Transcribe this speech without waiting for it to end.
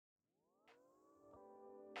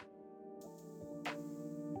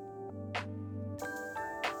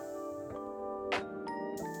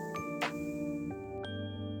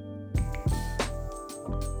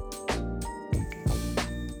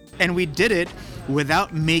And we did it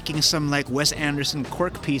without making some like Wes Anderson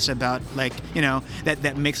quirk piece about like,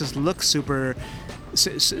 that makes us look super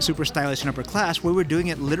stylish and upper class. We were doing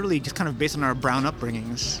it literally just kind of based on our brown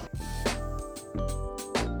upbringings.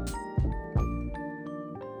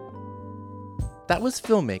 That was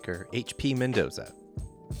filmmaker H.P. Mendoza.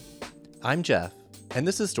 I'm Jeff, and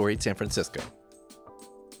this is Storied San Francisco.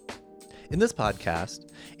 In this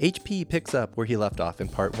podcast, H.P. picks up where he left off in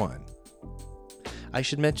part 1. I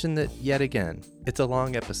should mention that, yet again, it's a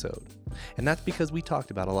long episode, and that's because we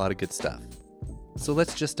talked about a lot of good stuff. So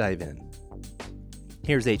let's just dive in.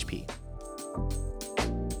 Here's H.P.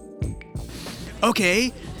 Okay,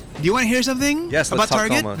 do you want to hear something? Yes, about let's talk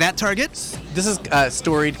Target? Colma. That Target? This is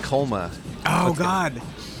Storied Colma. Oh, God.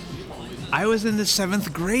 I was in the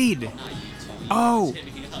 7th grade. Oh.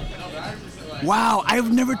 Wow,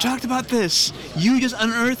 I've never talked about this. You just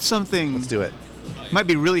unearthed something. Let's do it. Might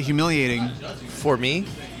be really humiliating. For me,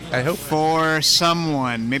 I hope. For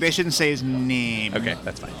someone. Maybe I shouldn't say his name. Okay,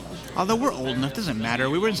 that's fine. Although we're old enough, doesn't matter.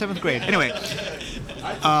 We were in 7th grade. Anyway,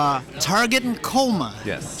 Target and Colma.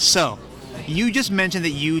 Yes. So, you just mentioned that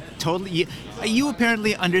you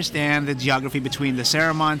apparently understand the geography between the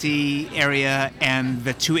Serramonte area and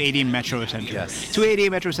the 280 Metro Center. Yes. 280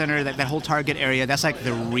 Metro Center, that whole Target area, that's like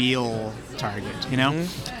the real Target,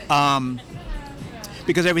 Mm-hmm.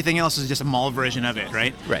 Because everything else is just a mall version of it,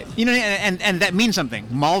 right? Right. And that means something.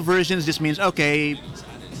 Mall versions just means, okay,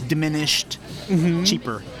 diminished,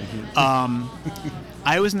 cheaper. Mm-hmm.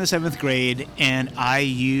 I was in the 7th grade, and I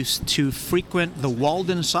used to frequent the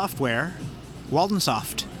Walden Soft. Was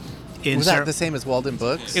that the same as Walden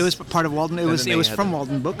Books? It was part of Walden. It was from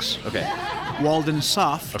Walden Books. Okay. Walden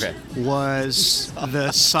Soft was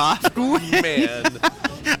the software. Man.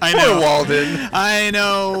 I know. Poor Walden. I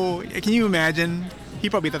know. Can you imagine? He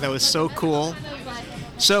probably thought that was so cool.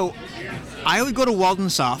 So, I would go to Walden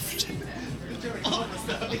Soft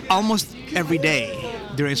almost every day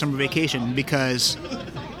during summer vacation because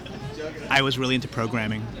I was really into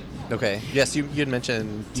programming. Okay. Yes, you had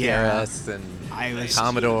mentioned TRS and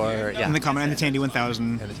Commodore. Yeah. And the Commodore and the Tandy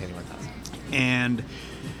 1000. And the Tandy 1000. And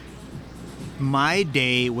my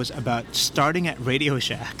day was about starting at Radio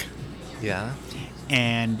Shack. Yeah.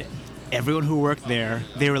 And everyone who worked there,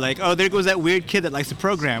 they were like, oh, there goes that weird kid that likes to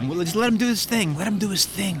program. Well, just let him do his thing. Let him do his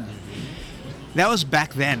thing. That was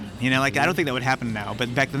back then, I don't think that would happen now.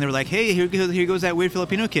 But back then they were like, hey, here goes that weird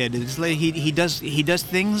Filipino kid. It's like he does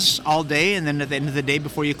things all day, and then at the end of the day,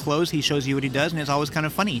 before you close, he shows you what he does, and it's always kind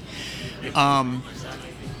of funny.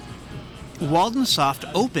 Walden Soft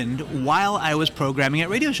opened while I was programming at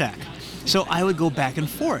Radio Shack, so I would go back and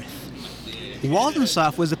forth. Walden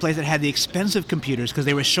Soft was the place that had the expensive computers because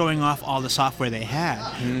they were showing off all the software they had.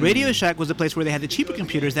 Radio Shack was the place where they had the cheaper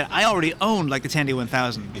computers that I already owned, like the Tandy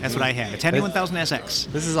 1000. That's what I had, a Tandy 1000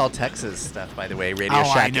 SX. This is all Texas stuff, by the way. Radio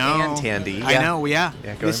Shack and Tandy. Yeah. I know, yeah.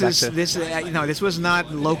 This was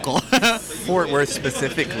not local. Fort Worth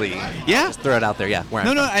specifically. Yeah. Just throw it out there. Yeah.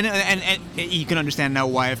 No, and you can understand now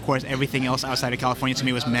why, of course, everything else outside of California to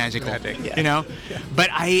me was magical. Yeah. Yeah. But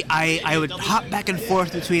I would hop back and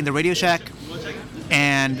forth between the Radio Shack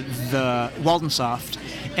and the Walden Soft.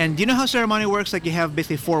 And do you know how Serramonte works? Like you have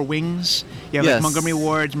basically 4 wings. You have like Montgomery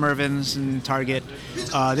Ward's, Mervyn's, and Target.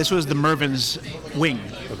 This was the Mervyn's wing.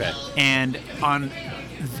 Okay. And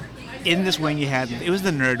in this wing it was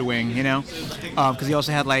the nerd wing, because you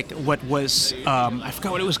also had like what was, I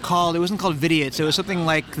forgot what it was called. It wasn't called Vidiot's. It was something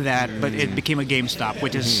like that, but it became a GameStop,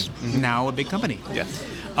 which is now a big company. Yes.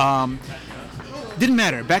 Didn't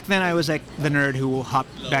matter. Back then, I was like the nerd who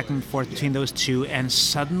hopped back and forth between those two, and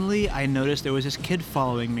suddenly I noticed there was this kid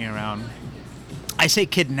following me around. I say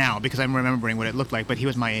kid now because I'm remembering what it looked like, but he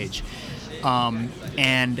was my age.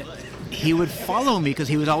 And he would follow me because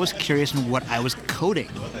he was always curious in what I was coding.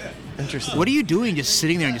 Interesting. What are you doing just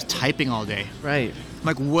sitting there and just typing all day? Right. I'm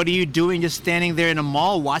like, what are you doing just standing there in a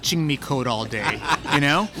mall watching me code all day?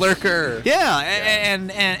 Lurker. Yeah,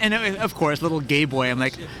 and of course, little gay boy, I'm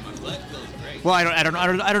like, well, I don't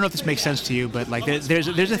know if this makes sense to you, but like there's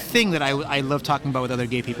a thing that I love talking about with other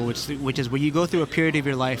gay people, which is when you go through a period of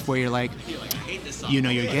your life where you're like, you're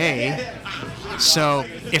gay, so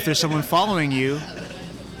if there's someone following you,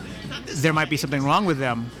 there might be something wrong with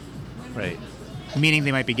them. Right. Meaning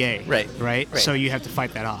they might be gay. Right. So you have to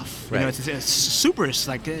fight that off. Right. It's super,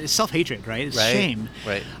 like, self-hatred, right? It's shame.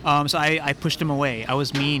 Right. So I pushed him away. I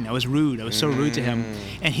was mean. I was rude. I was so rude to him.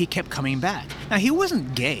 And he kept coming back. Now, he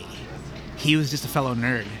wasn't gay. He was just a fellow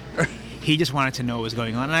nerd. He just wanted to know what was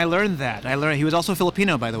going on. And I learned that. He was also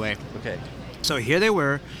Filipino, by the way. Okay. So here they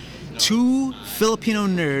were, two Filipino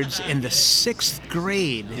nerds in the 6th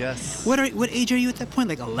grade. Yes. What age are you at that point?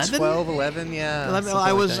 Like 11? 12, 11, yeah. 11. something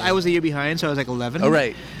I like was that. I was a year behind, so I was like 11. Oh,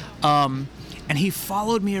 right. And he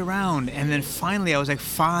followed me around, and then finally I was like,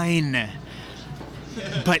 fine.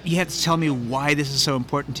 But you have to tell me why this is so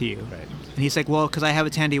important to you. Right. And he's like, well, because I have a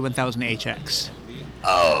Tandy 1000 HX.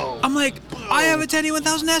 Oh. I'm like, I have a Tandy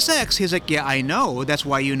 1000 SX. He's like, yeah, I know. That's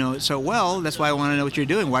why you know it so well. That's why I want to know what you're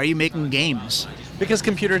doing. Why are you making games? Because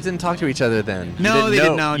computers didn't talk to each other then. No, they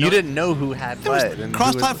didn't know. You No. didn't know who had There what. was and who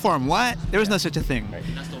cross-platform. What? There was no such a thing.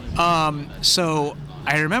 So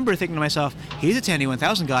I remember thinking to myself, he's a Tandy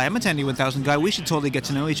 1000 guy. I'm a Tandy 1000 guy. We should totally get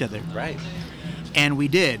to know each other. Right. And we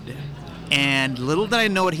did. And little did I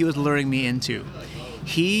know what he was luring me into.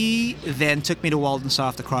 He then took me to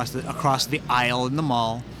Waldensoft across the aisle in the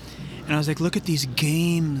mall. And I was like, look at these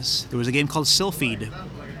games. There was a game called Sylphied.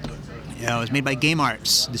 It was made by Game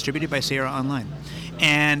Arts, distributed by Sierra Online.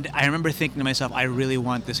 And I remember thinking to myself, I really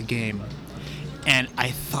want this game. And I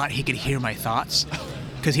thought he could hear my thoughts.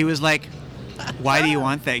 Because he was like, why do you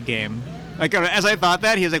want that game? Like, as I thought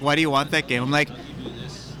that, he was like, why do you want that game? I'm like,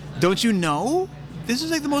 don't you know? This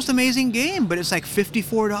is like the most amazing game, but it's like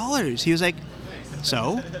 $54. He was like,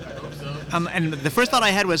 so? And the first thought I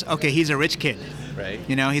had was, okay, he's a rich kid. Right.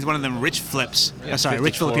 You know, he's one of them rich flips. Yeah, Rich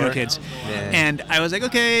 54. Filipino kids. Yeah. And I was like,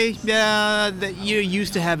 okay, yeah, you're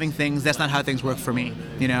used to having things. That's not how things work for me.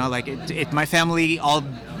 You know, like my family all.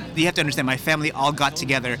 You have to understand, my family all got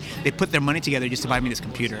together. They put their money together just to buy me this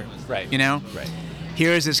computer. Right. You know. Right.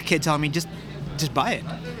 Here's this kid telling me just buy it.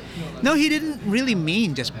 No, he didn't really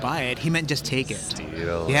mean just buy it. He meant just take it.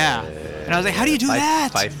 Steal Yeah. it. And I was like, how do you do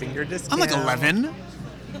that? 5-finger discount. I'm like 11.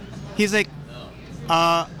 He's like,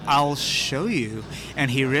 I'll show you. And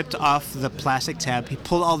he ripped off the plastic tab. He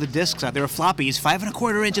pulled all the discs out. They were floppies, 5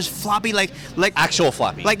 1/4 inches floppy, like Actual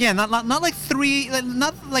floppy. like yeah, not like 3,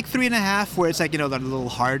 not like 3.5, where it's like, you know, the little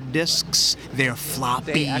hard discs. They're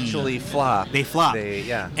floppy. They actually flop. They flop.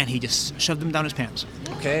 Yeah. And he just shoved them down his pants.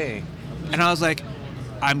 Okay. And I was like,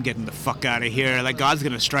 I'm getting the fuck out of here. Like, God's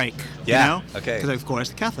gonna strike. Yeah, You know? okay. Because of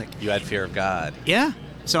course, Catholic. You had fear of God. Yeah.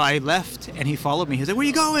 So I left, and he followed me. He was like, "Where are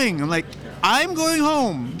you going?" I'm like, "I'm going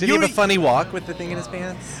home." Did he have a funny walk with the thing in his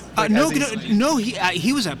pants? Like, No. as he's- No.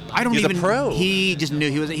 He was a. I don't He was a even. pro. He just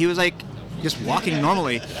knew. He was like, just walking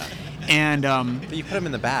normally, and But you put him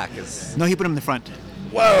in the back. no, he put him in the front.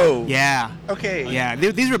 Whoa. Yeah. Okay. Yeah.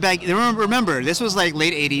 These were baggy. Remember, this was like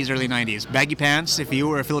late '80s, early '90s. Baggy pants. If you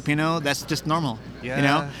were a Filipino, that's just normal. Yeah. You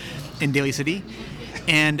know, in Daly City.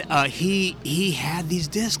 And he had these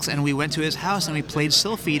discs, and we went to his house and we played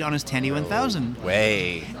Sylphied on his Tandy 1000.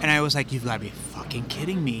 Way. And I was like, you've got to be fucking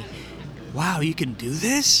kidding me. Wow, you can do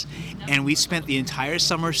this? And we spent the entire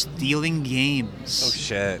summer stealing games. Oh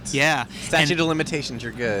shit. Yeah. Statute And- of limitations.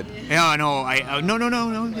 You're good. Yeah, no,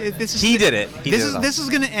 no. This is He did it. He did it all. This is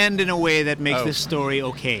going to end in a way that makes Oh. this story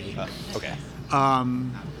okay. Okay.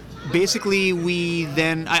 Basically,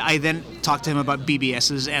 I then talked to him about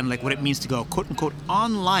BBSs and like what it means to go quote unquote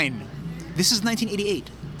online. This is 1988.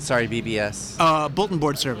 Sorry, BBS. Bulletin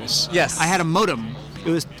board service. Yes. I had a modem.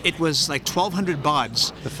 It was like 1,200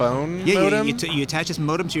 bauds. The phone Yeah, modem? you attach this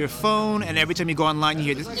modem to your phone, and every time you go online, you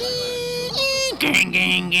hear this gang,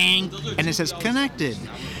 gang, gang, and it says connected.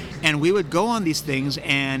 And we would go on these things,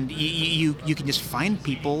 and you can just find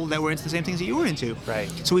people that were into the same things that you were into. Right.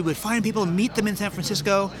 So we would find people, meet them in San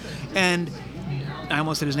Francisco, and I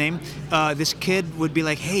almost said his name. This kid would be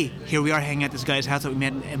like, "Hey, here we are hanging at this guy's house that we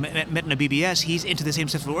met in a BBS. He's into the same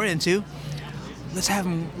stuff that we're into. Let's have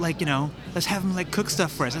him cook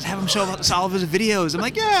stuff for us. Let's have him show us all of his videos." I'm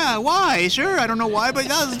like, "Yeah, why? Sure, I don't know why, but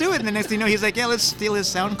yeah, let's do it." And the next thing you know, he's like, "Yeah, let's steal his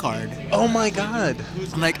sound card." Oh my god.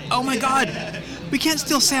 I'm like, "Oh my god, we can't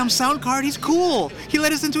steal Sam's sound card. He's cool. He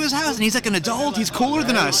let us into his house, and he's like an adult. He's cooler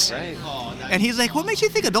than us." Right. And he's like, "What makes you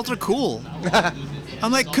think adults are cool?"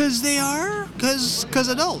 I'm like, "'Cause they are, 'cause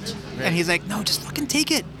adult." And he's like, "No, just fucking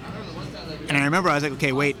take it." And I remember I was like,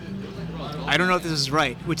 "Okay, wait. I don't know if this is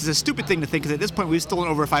right," which is a stupid thing to think, because at this point we've stolen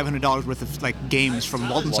over $500 worth of like games from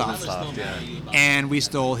Waldensoft. Waldensoft, yeah. And we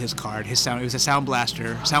stole his card, his sound. It was a Sound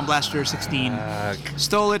Blaster 16.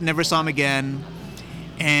 Stole it, never saw him again.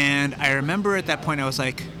 And I remember at that point I was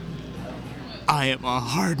like, I am a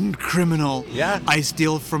hardened criminal. Yeah. I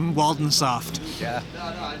steal from Waldensoft. Yeah.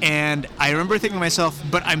 And I remember thinking to myself,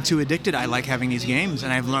 but I'm too addicted. I like having these games,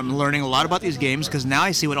 and I'm learning a lot about these games because now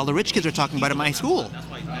I see what all the rich kids are talking about at my school.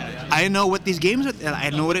 I know what these games are. I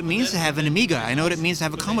know what it means to have an Amiga. I know what it means to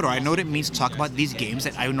have a Commodore. I know what it means to talk about these games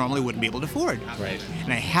that I normally wouldn't be able to afford. Right.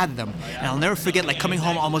 And I had them. And I'll never forget like coming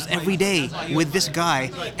home almost every day with this guy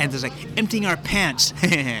and just like emptying our pants.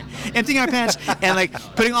 Emptying our pants and like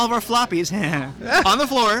putting all of our floppies on the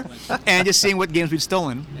floor and just seeing what games we'd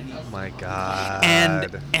stolen. Oh my God.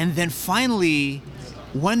 And then finally,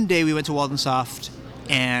 one day we went to Walden Soft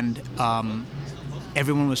and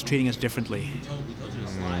everyone was treating us differently.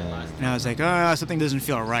 And I was like, oh, something doesn't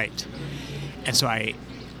feel right. And so I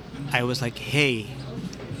was like, hey,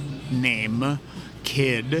 name,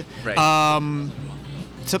 kid, Right.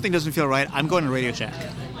 Something doesn't feel right. I'm going to Radio Shack.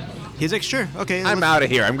 He's like, sure, okay. I'm out of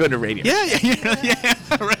here. I'm going to radio. Yeah,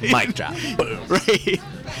 right. Mic drop. Boom. Right.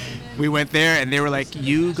 We went there, and they were like,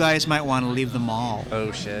 you guys might want to leave the mall.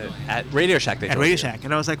 Oh, shit. At Radio Shack, they At told Radio you. Shack.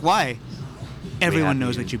 And I was like, why? Everyone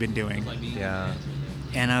knows you. what you've been doing. Yeah.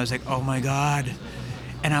 And I was like, oh my God.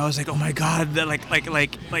 And I was like, oh my God, that like,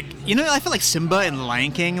 you know, I feel like Simba in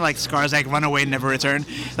Lion King, like Scar's like, run away, never return.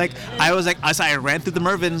 Like, I was like, I ran through the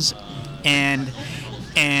Mervyns and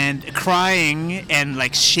crying and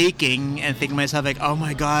like shaking and thinking to myself like, oh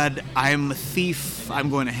my God, I'm a thief,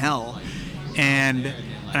 I'm going to hell. And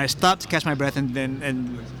I stopped to catch my breath, and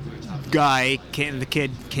then the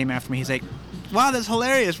kid came after me. He's like, wow, that's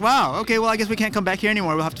hilarious. Wow. Okay, well, I guess we can't come back here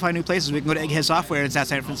anymore. We'll have to find new places. We can go to Egghead Software in San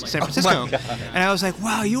Francisco. Oh my God. And I was like,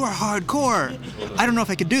 wow, you are hardcore. I don't know if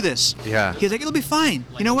I could do this. Yeah. He's like, it'll be fine.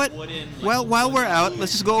 You know what? Well, while we're out,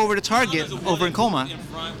 let's just go over to Target over in Colma.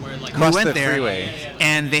 Across we went the there, freeway.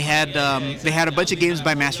 and they had a bunch of games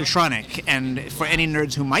by Mastertronic. And for any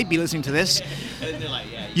nerds who might be listening to this,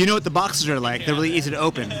 you know what the boxes are like. They're really easy to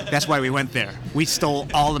open. That's why we went there. We stole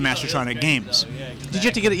all the Mastertronic games. Did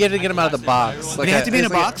you have to get them out of the box? They had to be in a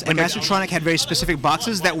it's like box, and Mastertronic had very specific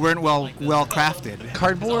boxes that weren't well crafted.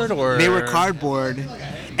 Cardboard or? They were cardboard.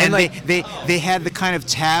 And like- they had the kind of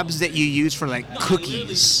tabs that you use for like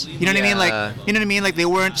cookies. You know what I mean? Like, you know what I mean? Like they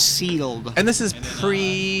weren't sealed. And this is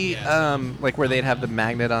pre, like where they'd have the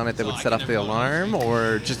magnet on it that would set off the alarm,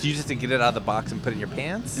 or just you just to get it out of the box and put it in your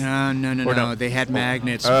pants? No. They had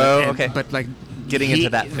magnets. Oh, okay. But like Getting into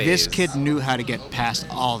that phase. This kid knew how to get past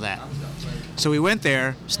all that. So we went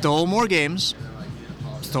there, stole more games,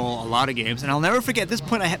 stole a lot of games, and I'll never forget. At this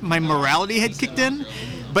point, my morality had kicked in.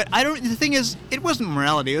 But the thing is, it wasn't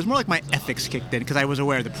morality. It was more like my ethics kicked in because I was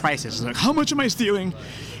aware of the prices. I was like, how much am I stealing?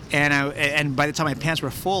 And by the time my pants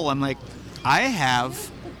were full, I'm like, I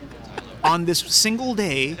have, on this single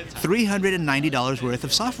day, $390 worth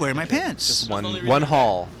of software in my pants. Just one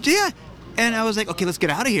haul. Yeah. And I was like, okay, let's get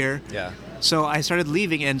out of here. Yeah. So I started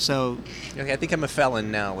leaving, and so... Okay, I think I'm a felon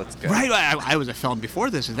now. Let's go. Right, I was a felon before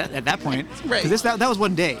this at that point. Right. 'Cause that was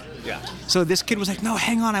one day. Yeah. So this kid was like, no,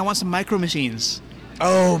 hang on, I want some Micro Machines.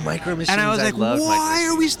 Oh, Micro Machines. And I was like, love Micro why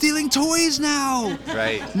are we stealing toys now?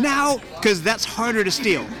 Right. Now, because that's harder to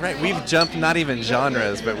steal. Right, we've jumped not even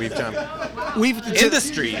genres, but we've jumped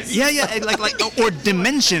industries. Yeah, like or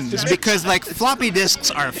dimensions, because like floppy disks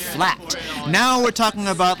are flat. Now we're talking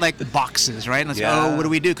about like boxes, right? And it's Yeah. what do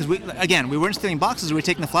we do? Because we weren't stealing boxes. We were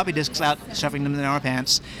taking the floppy disks out, shoving them in our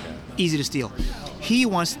pants. Easy to steal. He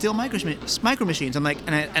wants to steal micro machines. I'm like,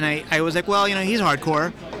 and I was like, well, you know, he's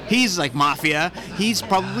hardcore. He's like mafia. He's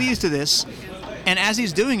probably used to this. And as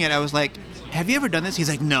he's doing it, I was like, have you ever done this? He's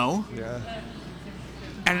like, no. Yeah.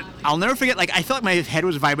 And I'll never forget, like, I felt like my head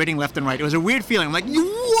was vibrating left and right. It was a weird feeling. I'm like,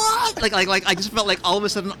 what? Like I just felt like all of a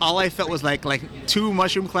sudden, all I felt was like two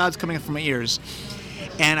mushroom clouds coming up from my ears.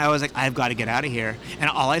 And I was like, I've got to get out of here. And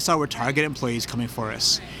all I saw were Target employees coming for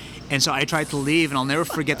us. And so I tried to leave, and I'll never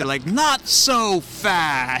forget, they're like, not so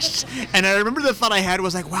fast. And I remember the thought I had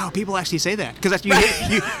was like, wow, people actually say that. Because you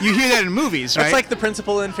hear that in movies, right? That's like the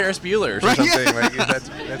principal in Ferris Bueller's or Right, something. yeah. Like,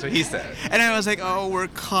 that's what he said. And I was like, oh, we're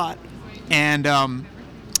caught. And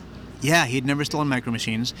yeah, he'd never stolen Micro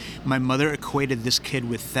Machines. My mother equated this kid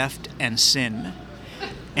with theft and sin,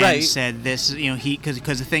 and Right. said this, you know, because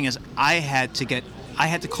the thing is, I had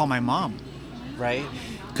to call my mom, Right?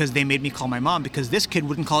 because they made me call my mom because this kid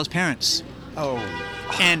wouldn't call his parents. Oh.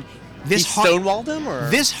 And He this stonewalled him, or?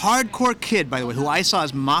 this hardcore kid, by the way, who I saw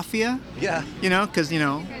as mafia. Yeah. You know, because, you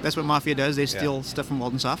know, that's what mafia does. They steal stuff from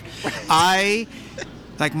Walden Soft.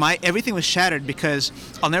 Everything was shattered because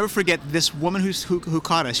I'll never forget this woman who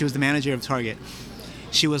caught us. She was the manager of Target.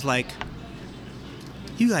 She was like,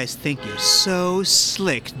 you guys think you're so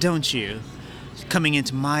slick, don't you? Coming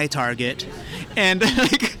into my Target. And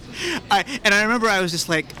I remember I was just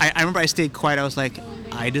like, I remember I stayed quiet. I was like,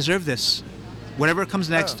 I deserve this. Whatever comes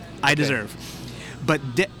next, I deserve. But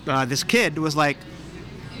this kid was like,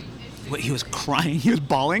 he was crying. He was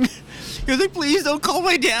bawling. He was like, please don't call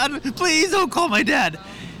my dad. Please don't call my dad.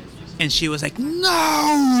 And she was like,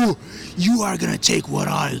 "No, you are gonna take what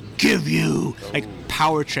I give you," like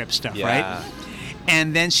power trip stuff, right?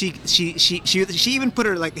 And then she even put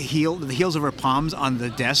her like the heels of her palms on the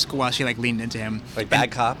desk while she like leaned into him. Like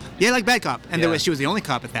bad cop? Yeah, like bad cop. And she was the only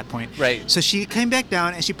cop at that point. Right. So she came back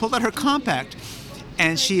down and she pulled out her compact.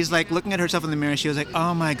 And she's like looking at herself in the mirror. She was like,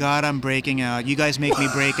 "Oh my God, I'm breaking out. You guys make me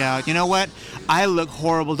break out. You know what? I look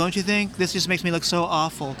horrible, don't you think? This just makes me look so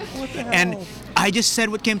awful." What the hell? And I just said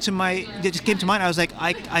what came to mind. I was like,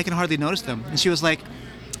 I can hardly notice them. And she was like,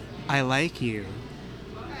 "I like you.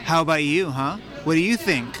 How about you, huh? What do you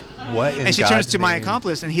think?" What in And she God's turns to my name?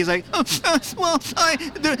 accomplice, and he's like,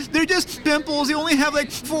 they're just pimples. You only have like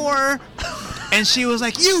 4. And she was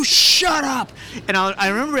like, "You shut up!" And I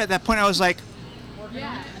remember at that point, I was like,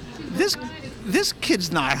 This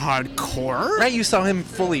kid's not hardcore. Right, you saw him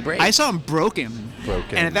fully break. I saw him broken.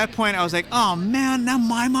 And at that point, I was like, "Oh man, now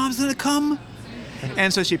my mom's gonna come."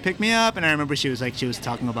 And so she picked me up, and I remember she was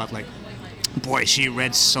talking about like, boy, she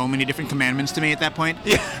read so many different commandments to me at that point.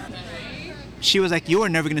 Yeah. She was like, "You are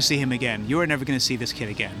never gonna see him again. You are never gonna see this kid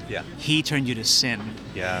again. Yeah. He turned you to sin."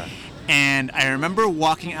 Yeah. And I remember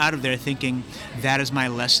walking out of there thinking, that is my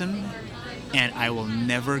lesson, and I will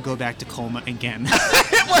never go back to Colma again.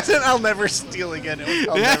 It wasn't I'll never steal again. It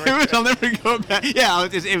was I'll never go back. Yeah,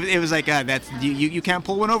 it was like, that's you can't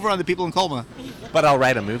pull one over on the people in Colma. But I'll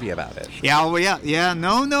write a movie about it. Yeah, well, yeah,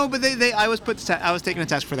 no, but I was taking a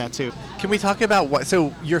test for that too. Can we talk about what?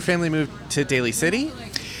 So your family moved to Daly City?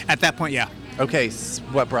 At that point, yeah. Okay,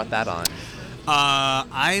 what brought that on?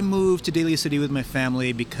 I moved to Daly City with my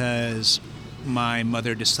family because my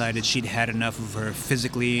mother decided she'd had enough of her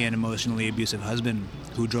physically and emotionally abusive husband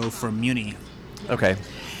who drove from Muni. Okay.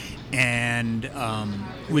 And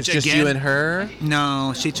Which just again, you and her?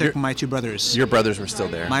 No, she took my 2 brothers. Your brothers were still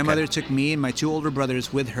there. My mother took me and my 2 older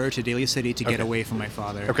brothers with her to Daly City to get away from my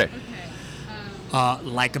father. Okay.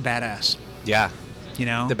 Like a badass. Yeah. You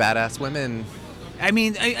know? The badass women. I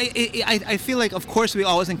mean, I feel like, of course, we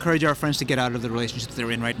always encourage our friends to get out of the relationships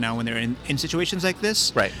they're in right now when they're in situations like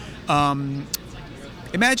this. Right.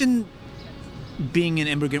 Imagine being an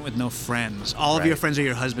immigrant with no friends. All of Right. your friends are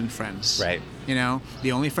your husband friends. Right. You know,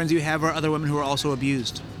 the only friends you have are other women who are also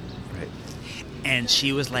abused. Right. And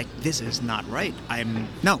she was like, "This is not right. I'm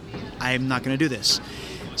not going to do this."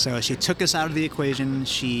 So she took us out of the equation.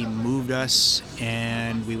 She moved us,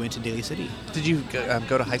 and we went to Daly City. Did you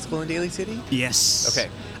go to high school in Daly City? Yes. Okay.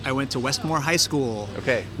 I went to Westmore High School.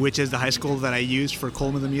 Okay. Which is the high school that I used for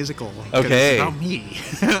Colma the Musical. Okay. It's about me.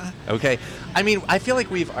 Okay. I mean, I feel like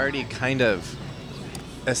we've already kind of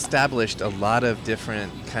established a lot of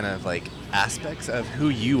different kind of like aspects of who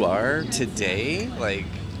you are today, like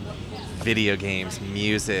video games,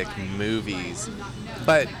 music, movies.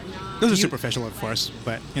 But those are superficial, of course,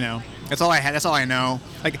 but you know, that's all I had. That's all I know.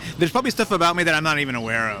 Like, there's probably stuff about me that I'm not even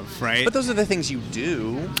aware of, right? But those are the things you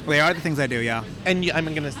do. They are the things I do, yeah. And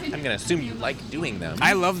I'm gonna assume you like doing them.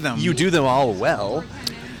 I love them. You do them all well.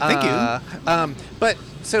 Thank you. But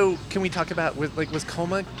so can we talk about was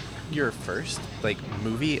Colma your first like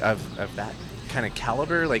movie of that kind of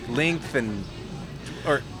caliber, like length and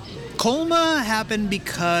or? Colma happened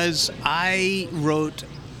because I wrote.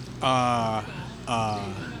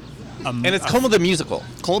 And it's Colma the Musical.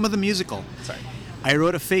 Colma the Musical. Sorry. I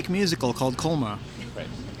wrote a fake musical called Colma. Right.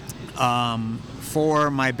 For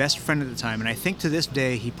my best friend at the time, and I think to this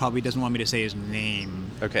day he probably doesn't want me to say his name.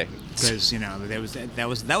 Okay. Because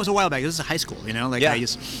that was a while back. This is high school, you know. Like yeah. I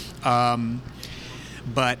just.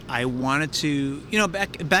 But I wanted to, you know,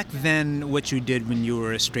 back then, what you did when you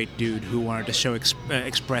were a straight dude who wanted to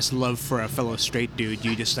express love for a fellow straight dude,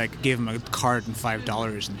 you just like gave him a card and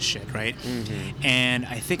 $5 and shit, right? Mm-hmm. And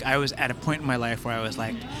I think I was at a point in my life where I was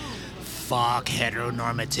like, fuck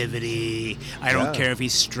heteronormativity. I don't care if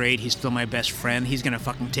he's straight. He's still my best friend. He's gonna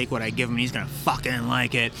fucking take what I give him. He's gonna fucking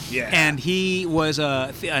like it. Yeah. And he was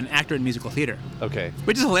an actor in musical theater. Okay.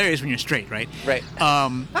 Which is hilarious when you're straight, right? Right.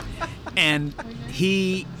 And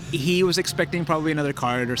he was expecting probably another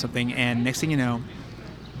card or something, and next thing you know,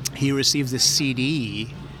 he receives this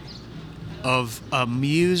CD of a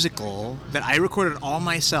musical that I recorded all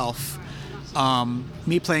myself,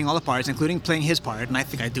 me playing all the parts, including playing his part, and I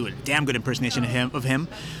think I do a damn good impersonation of him.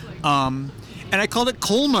 And I called it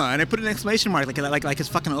Colma, and I put an exclamation mark, like it's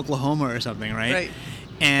fucking Oklahoma or something, right? Right.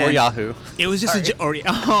 And or Yahoo. It was just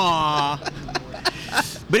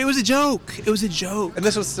But it was a joke. It was a joke. And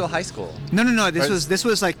this was still high school. No. This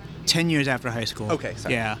was like 10 years after high school. Okay,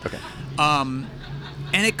 sorry. Yeah. Okay. And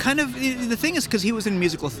it kind of, the thing is, because he was in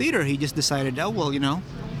musical theater, he just decided, oh, well, you know,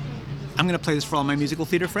 I'm going to play this for all my musical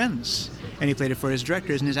theater friends. and he played it for his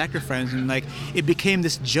directors and his actor friends, and like it became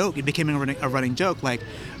this joke. It became a running joke, like,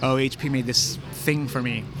 oh, HP made this thing for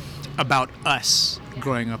me about us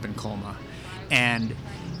growing up in Colma, and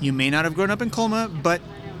you may not have grown up in Colma, but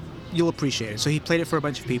you'll appreciate it. So he played it for a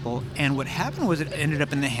bunch of people, and what happened was it ended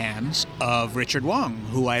up in the hands of Richard Wong,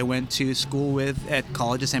 who I went to school with at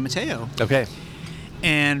College of San Mateo. Okay.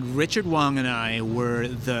 And Richard Wong and I were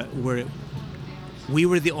the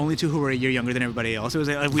only two who were a year younger than everybody else. It was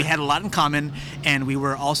like we had a lot in common, and we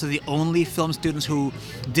were also the only film students who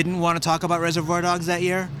didn't want to talk about Reservoir Dogs that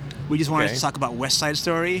year. We just wanted to talk about West Side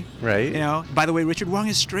Story. Right. You know. By the way, Richard Wong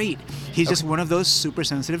is straight. He's just one of those super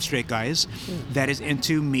sensitive straight guys that is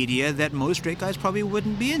into media that most straight guys probably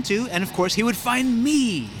wouldn't be into. And of course, he would find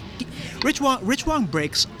me. Rich Wong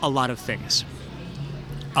breaks a lot of things.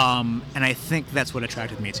 And I think that's what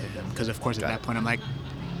attracted me to him. Because of course, at that point, I'm like,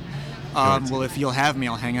 well, if you'll have me,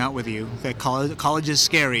 I'll hang out with you. College is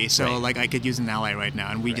scary, so like I could use an ally right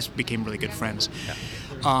now, and we just became really good friends. Yeah.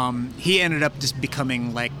 He ended up just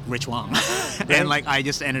becoming like Rich Wong, and like I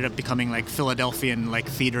just ended up becoming like Philadelphian like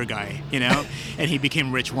theater guy, you know. And he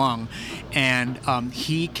became Rich Wong, and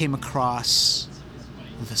he came across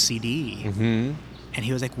the CD, and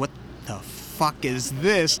he was like, "What the fuck is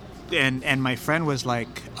this?" And my friend was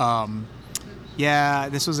like, "Yeah,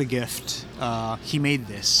 this was a gift. He made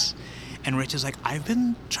this." And Rich is like, I've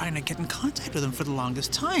been trying to get in contact with him for the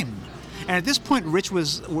longest time. And at this point, Rich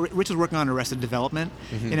was working on Arrested Development,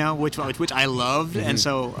 you know, which I loved. And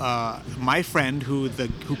so my friend, who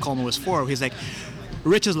Colma was for, he's like,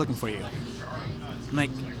 Rich is looking for you. I'm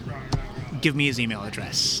like, give me his email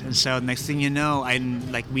address. And so next thing you know,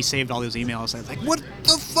 we saved all those emails. I was like, what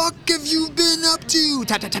the fuck have you been up to?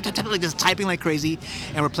 Tap, tap, tap, tap, tap, like just typing like crazy.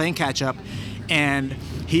 And we're playing catch up. And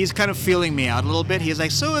he's kind of feeling me out a little bit. He's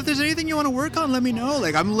like, so if there's anything you want to work on, let me know.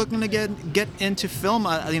 Like, I'm looking to get into film.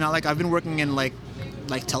 You know, like I've been working in like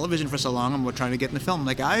television for so long. I'm trying to get into film.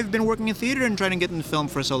 Like I've been working in theater and trying to get into film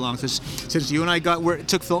for so long. Since you and I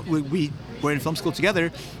took film, we were in film school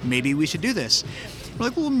together. Maybe we should do this. We're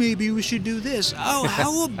like, well, maybe we should do this. Oh,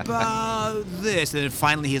 how about this? And then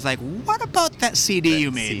finally, he's like, what about that CD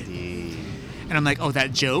you made? CD. And I'm like, oh,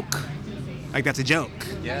 that joke. Like, that's a joke.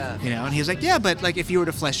 Yeah. You know, and he's like, yeah, but like if you were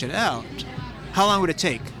to flesh it out, how long would it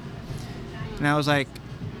take? And I was like,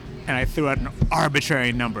 and I threw out an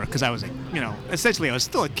arbitrary number because I was like, you know, essentially I was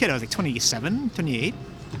still a kid. I was like 27, 28.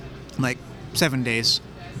 I'm like, 7 days.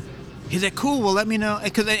 He's like, cool, well, let me know.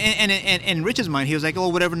 Because in Rich's mind, he was like, oh,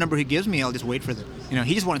 whatever number he gives me, I'll just wait for them. You know,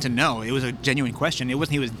 he just wanted to know. It was a genuine question. It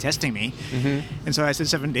wasn't he was testing me. And so I said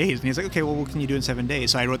 7 days. And he's like, okay, well, what can you do in 7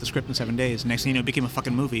 days? So I wrote the script in 7 days. Next thing you know, it became a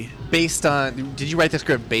fucking movie. Did you write the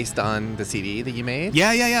script based on the CD that you made?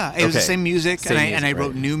 Yeah. It was the same music. And I wrote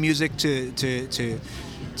right. new music to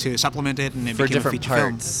supplement it. And it for became different a feature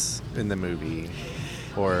film. parts in the movie.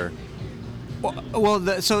 Or...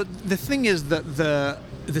 Well, so the thing is, the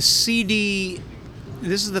CD...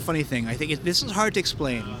 This is the funny thing. I think this is hard to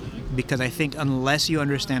explain because I think unless you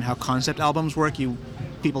understand how concept albums work,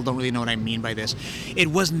 people don't really know what I mean by this. It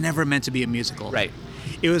was never meant to be a musical. Right.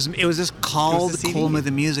 It was just called Colma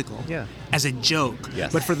the Musical. Yeah. As a joke.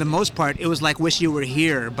 Yes. But for the most part, it was like "Wish You Were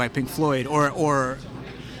Here" by Pink Floyd, or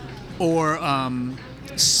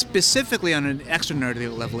specifically on an extra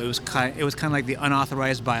nerdy level, it was kind of like the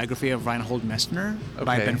unauthorized biography of Reinhold Messner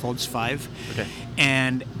by Ben Folds 5. Okay.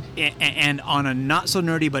 And on a not so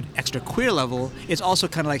nerdy but extra queer level, it's also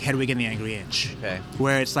kind of like Hedwig and the Angry Inch. Okay.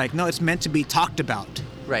 Where it's like, no, it's meant to be talked about.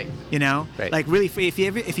 Right. You know, right. Like really, if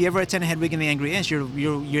you ever attend Hedwig and the Angry Inch,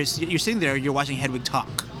 you're sitting there, you're watching Hedwig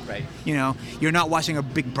talk. Right. You know, you're not watching a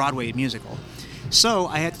big Broadway musical. So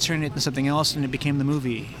I had to turn it into something else, and it became the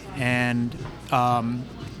movie. And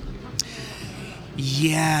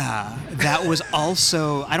yeah, that was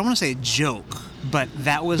also, I don't want to say a joke, but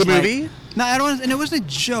that was the like, movie. No, I don't. And it wasn't a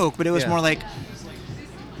joke, but it was more like,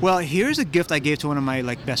 well, here's a gift I gave to one of my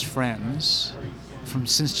like best friends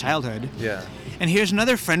since childhood. Yeah. And here's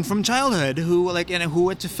another friend from childhood who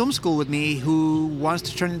went to film school with me who wants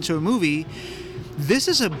to turn it into a movie. This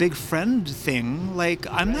is a big friend thing. Like,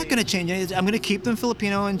 I'm not going to change it. I'm going to keep them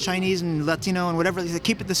Filipino and Chinese and Latino and whatever.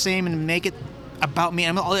 Keep it the same and make it about me.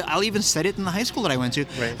 I'll even set it in the high school that I went to.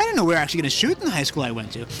 Right. I didn't know we were actually going to shoot in the high school I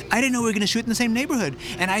went to. I didn't know we were going to shoot in the same neighborhood.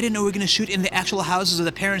 And I didn't know we were going to shoot in the actual houses of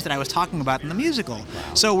the parents that I was talking about in the musical.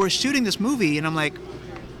 Wow. So we're shooting this movie, and I'm like,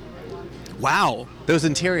 wow. Those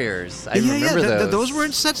interiors, I remember those. Those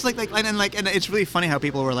weren't such and it's really funny how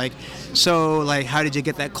people were like, so like, how did you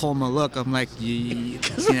get that Colma look? I'm like, you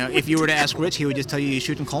know, if you were to ask Rich, he would just tell you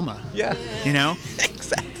shoot in Colma. Yeah. You know.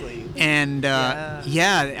 Exactly. And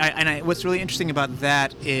what's really interesting about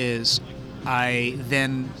that is, I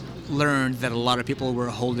then learned that a lot of people were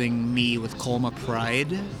holding me with Colma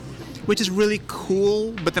pride, which is really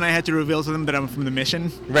cool. But then I had to reveal to them that I'm from the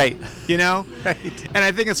Mission. Right. You know? Right. And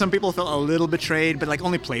I think that some people felt a little betrayed, but like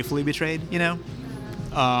only playfully betrayed, you know?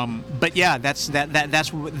 But yeah, that's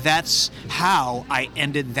how I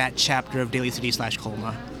ended that chapter of Daly City /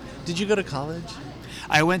 Colma. Did you go to college?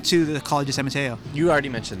 I went to the College of San Mateo. You already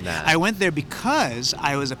mentioned that. I went there because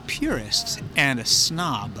I was a purist and a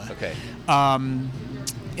snob. Okay.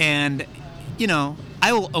 And, you know,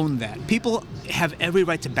 I will own that. People have every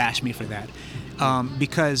right to bash me for that.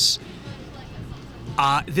 Because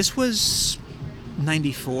this was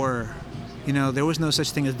 94. You know, there was no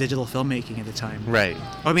such thing as digital filmmaking at the time. Right.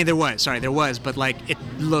 I mean, there was, but like it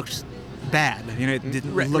looked bad. You know, it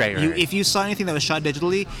didn't look. Right. If you saw anything that was shot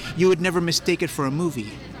digitally, you would never mistake it for a movie.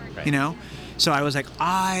 Right. You know, so I was like,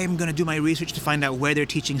 I'm gonna do my research to find out where they're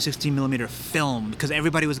teaching 16mm film because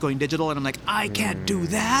everybody was going digital, and I'm like, I can't do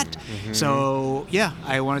that. Mm-hmm. So yeah,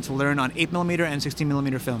 I wanted to learn on 8mm and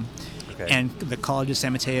 16mm film. Okay. And the College of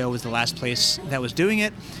San Mateo was the last place that was doing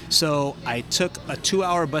it. So I took a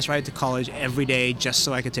 2-hour bus ride to college every day just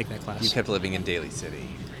so I could take that class. You kept living in Daly City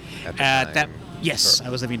at the time? Yes, I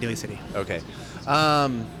was living in Daly City. Okay.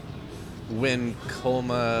 When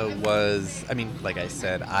Colma was, I mean, like I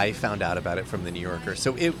said, I found out about it from the New Yorker,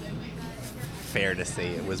 so fair to say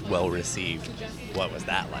it was well received. What was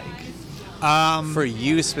that like? For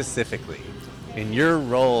you specifically, in your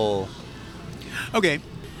role. Okay.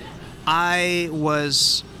 I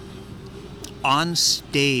was on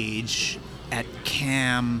stage at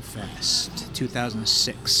CamFest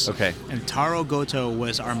 2006. Okay. And Taro Goto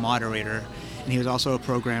was our moderator, and he was also a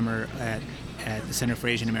programmer at the Center for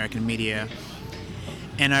Asian American Media.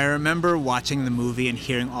 And I remember watching the movie and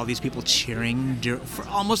hearing all these people cheering for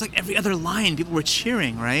almost like every other line. People were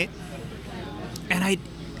cheering, right? And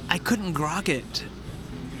I couldn't grok it.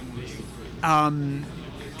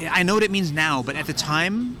 I know what it means now, but at the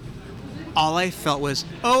time, all I felt was,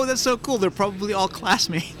 oh, that's so cool. They're probably all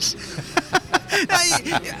classmates.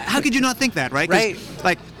 How could you not think that, right? Right.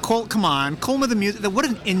 Like, come on, Colma the music. What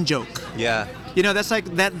an in-joke. Yeah. You know, that's like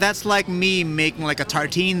That's like me making like a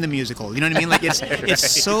Tartine the musical. You know what I mean? Like it's Right.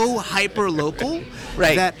 it's so hyper local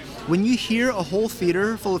Right. that when you hear a whole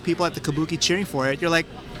theater full of people at the Kabuki cheering for it, you're like,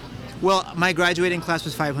 well, my graduating class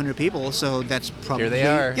was 500 people, so that's probably... Here they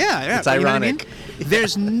are. Yeah. It's you know what I ironic. mean?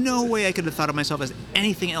 There's no way I could have thought of myself as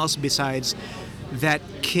anything else besides that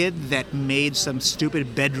kid that made some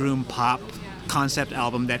stupid bedroom pop concept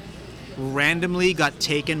album that randomly got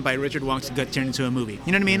taken by Richard Wong to get turned into a movie.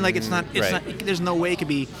 You know what I mean? Like it's not. There's no way it could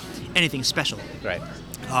be anything special. Right.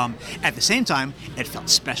 At the same time, it felt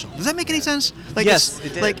special. Does that make any sense? Like Yes,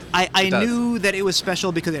 it did. Like I It does. knew that it was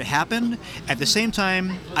special because it happened. At the same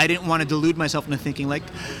time, I didn't want to delude myself into thinking like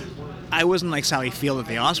I wasn't like Sally Field at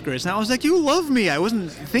the Oscars. And I was like, you love me. I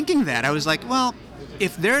wasn't thinking that. I was like, well,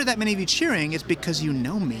 if there are that many of you cheering, it's because you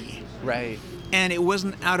know me. Right. And it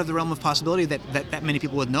wasn't out of the realm of possibility that many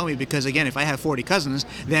people would know me because, again, if I have 40 cousins,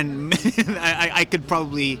 then I could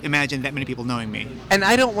probably imagine that many people knowing me. And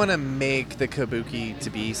I don't want to make the Kabuki to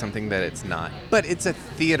be something that it's not. But it's a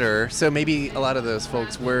theater, so maybe a lot of those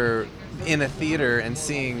folks were in a theater and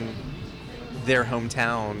seeing their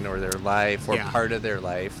hometown or their life or part of their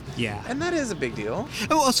life. Yeah. And that is a big deal.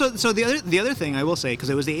 Oh, well, so the other thing I will say,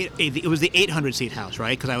 because it was the 800 seat house,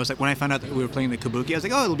 right? Because I was like, when I found out that we were playing the Kabuki, I was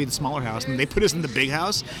like, oh, it'll be the smaller house, and they put us in the big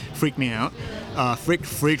house. Freaked me out.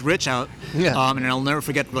 Freaked Rich out. Yeah. And I'll never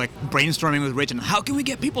forget like brainstorming with Rich and how can we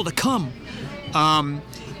get people to come.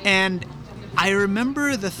 And I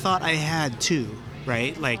remember the thought I had too,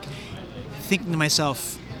 right? Like thinking to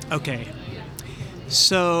myself, okay,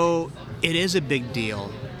 so it is a big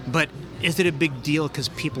deal, but is it a big deal because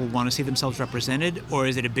people want to see themselves represented, or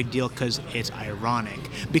is it a big deal because it's ironic?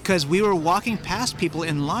 Because we were walking past people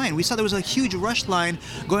in line. We saw there was a huge rush line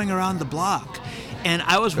going around the block. And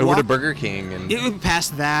I was Over to Burger King. And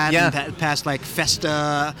past that, and past like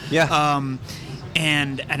Festa. Yeah.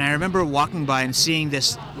 And I remember walking by and seeing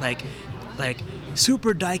this like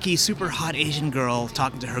super dykey, super hot Asian girl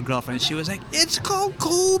talking to her girlfriend. She was like, "It's called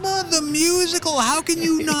Colma the musical. How can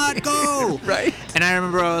you not go?" Right. And I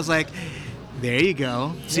remember I was like, "There you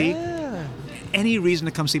go. See, any reason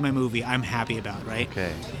to come see my movie, I'm happy about, right?"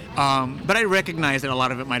 Okay. But I recognize that a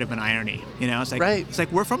lot of it might have been irony. You know, it's like It's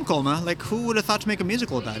like we're from Colma. Like, who would have thought to make a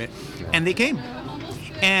musical about it? And they came.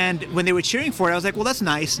 And when they were cheering for it, I was like, well, that's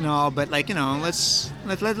nice and all, but like, you know, let's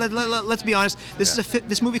be honest.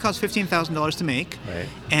 This movie cost $15,000 to make, right.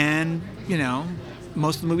 And you know,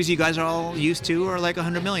 most of the movies you guys are all used to are like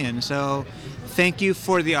 $100 million. So, thank you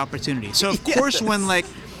for the opportunity. So of course, when like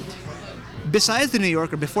besides the New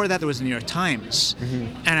Yorker, before that there was the New York Times,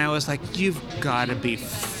 and I was like, you've got to be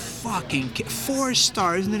fucking 4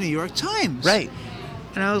 stars in the New York Times, Right.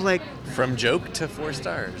 And I was like, From joke to 4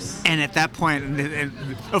 stars. and at that point, and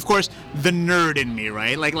of course, the nerd in me,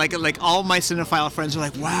 right? Like all my cinephile friends are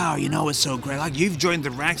like, wow, you know, it's so great. Like, you've joined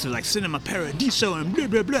the ranks of like Cinema Paradiso and blah,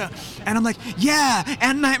 blah, blah. And I'm like, yeah,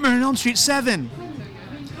 and Nightmare on Elm Street 7.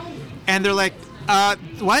 And they're like,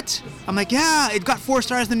 what? I'm like, yeah, it got 4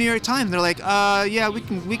 stars in the New York Times. They're like, yeah, we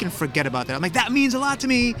can forget about that. I'm like, that means a lot to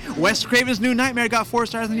me. Wes Craven's New Nightmare got 4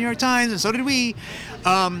 stars in the New York Times, and so did we.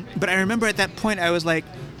 But I remember at that point, I was like,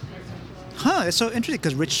 huh, that's so interesting,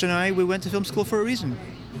 because Rich and I, we went to film school for a reason.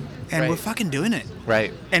 And we're fucking doing it.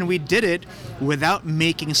 Right. And we did it without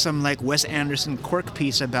making some, like, Wes Anderson quirk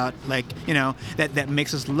piece about, like, you know, that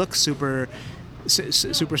makes us look super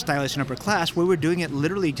stylish and upper class. We were doing it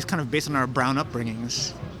literally just kind of based on our brown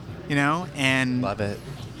upbringings, you know? And Love it.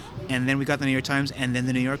 And then we got the New York Times and then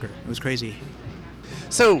the New Yorker. It was crazy.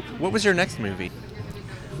 So, what was your next movie?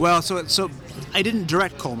 Well, so I didn't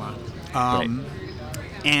direct Colma. Right.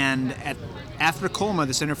 And after Colma,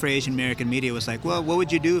 the Center for Asian American Media was like, well, what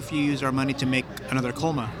would you do if you used our money to make another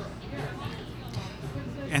Colma?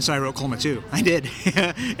 And so I wrote Colma too. I did.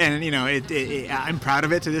 And, you know, I'm proud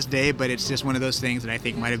of it to this day, but it's just one of those things that I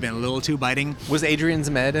think might have been a little too biting. Was Adrian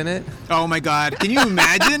Zmed in it? Oh, my God. Can you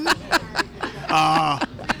imagine? Who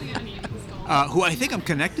I think I'm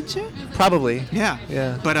connected to? Probably. Yeah.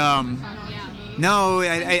 Yeah. But, no,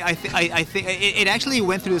 I think it actually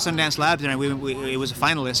went through the Sundance Labs, and it was a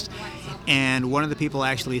finalist. And one of the people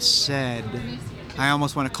actually said, I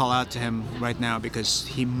almost want to call out to him right now because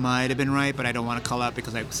he might have been right, but I don't want to call out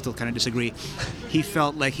because I still kind of disagree. He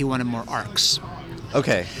felt like he wanted more arcs.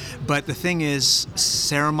 Okay. But the thing is,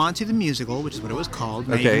 Saramonte the Musical, which is what it was called,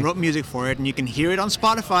 and I Okay. even wrote music for it, and you can hear it on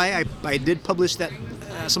Spotify. I did publish that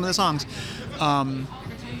some of the songs.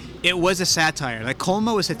 It was a satire. Like,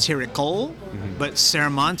 Colma was satirical, but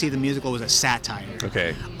Saramonte the Musical was a satire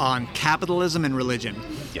Okay. on capitalism and religion.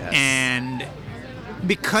 Yes. And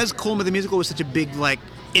because Colma the Musical was such a big, like,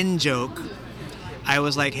 in-joke, I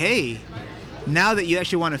was like, hey, now that you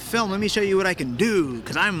actually want to film, let me show you what I can do,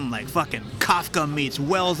 because I'm like fucking Kafka meets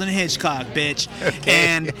Wells and Hitchcock, bitch. Okay.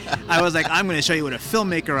 And I was like, I'm going to show you what a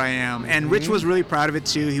filmmaker I am. And Rich was really proud of it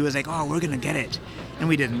too. He was like, oh, we're going to get it. And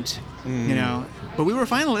we didn't, you know. But we were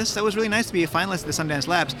finalists. That was really nice to be a finalist at the Sundance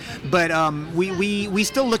Labs. But we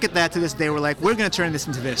still look at that to this day. We're like, we're going to turn this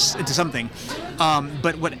into something.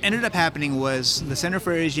 But what ended up happening was the Center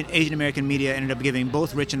for Asian American Media ended up giving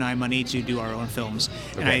both Rich and I money to do our own films.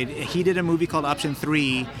 Okay. And he did a movie called Option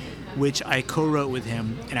 3, which I co-wrote with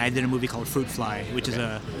him, and I did a movie called Fruit Fly, which is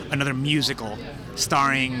another musical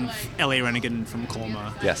starring L.A. Renigan from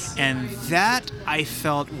Colma. Yes. And that, I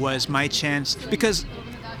felt, was my chance, because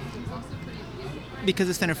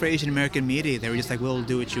the Center for Asian American Media, they were just like, we'll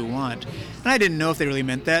do what you want. And I didn't know if they really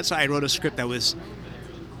meant that, so I wrote a script that was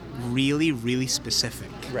really, really specific.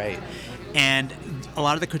 Right. And a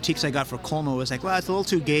lot of the critiques I got for Colma was like, well, it's a little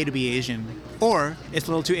too gay to be Asian, or it's a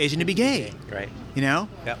little too Asian to be gay. Right. You know?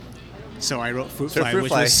 Yep. So I wrote Fruit So Fly, Fruit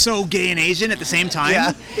which Fly. was so gay and Asian at the same time.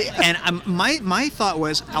 Yeah. And my thought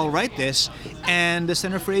was, I'll write this, and the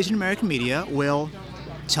Center for Asian American Media will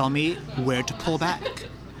tell me where to pull back,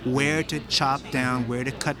 where to chop down, where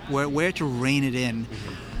to cut, where to rein it in.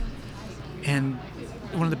 And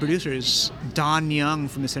one of the producers, Don Young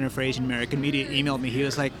from the Center for Asian American Media, emailed me.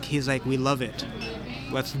 He's like, we love it.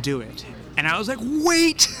 Let's do it. And I was like,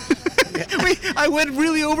 wait! Wait, I went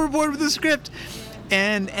really overboard with the script.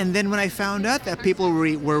 And then when I found out that people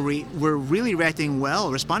were really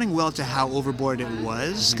responding well to how overboard it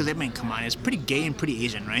was, because I mean, come on, it's pretty gay and pretty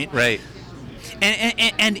Asian, right? Right.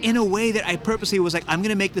 And in a way that I purposely was like, I'm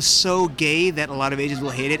going to make this so gay that a lot of Asians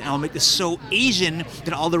will hate it, and I'll make this so Asian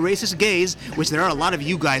that all the racist gays, which there are a lot of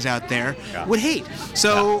you guys out there, would hate.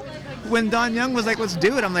 So when Don Young was like, let's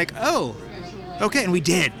do it, I'm like, oh, okay, and we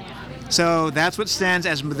did. So that's what stands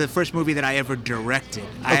as the first movie that I ever directed.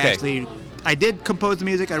 Okay. I did compose the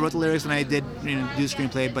music, I wrote the lyrics, and I did do the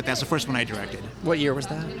screenplay, but that's the first one I directed. What year was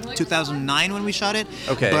that? 2009 when we shot it.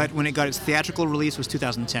 Okay. But when it got its theatrical release was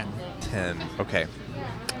 2010. 10. Okay.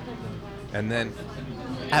 And then,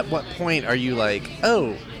 at what point are you like,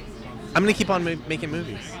 oh, I'm going to keep on making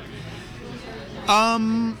movies? I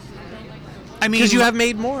mean, Because you have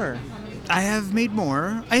made more. I have made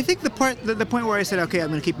more. I think the point where I said, okay, I'm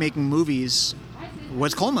going to keep making movies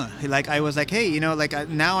was Colma. Like, I was like, hey, you know, like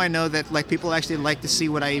now I know that like people actually like to see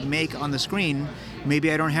what I make on the screen,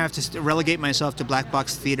 maybe I don't have to relegate myself to black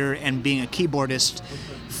box theater and being a keyboardist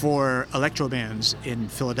for electro bands in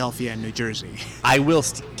Philadelphia and New Jersey. I will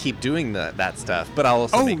keep doing that stuff, but I'll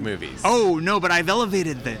also make movies. Oh no, but I've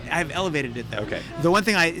elevated it though. Okay. The one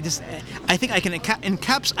thing I think I can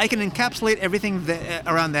encapsulate everything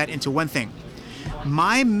around that into one thing.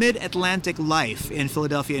 My mid-Atlantic life in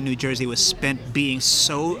Philadelphia and New Jersey was spent being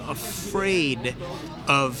so afraid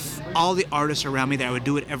of all the artists around me that I would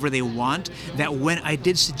do whatever they want, that when I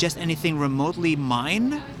did suggest anything remotely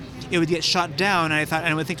mine, it would get shot down, and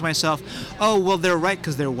I would think to myself, oh, well, they're right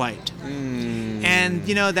because they're white. And,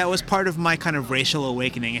 that was part of my kind of racial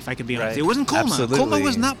awakening, if I could be honest. It wasn't Colma. Absolutely. Colma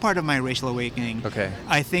was not part of my racial awakening. Okay.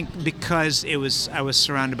 I think because I was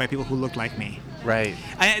surrounded by people who looked like me. Right.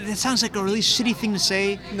 That sounds like a really shitty thing to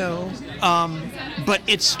say. No. But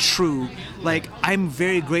it's true. Like, I'm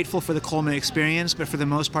very grateful for the Coleman experience, but for the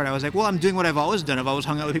most part, I was like, well, I'm doing what I've always done. I've always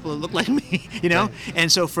hung out with people that look like me, Right.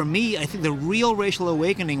 And so for me, I think the real racial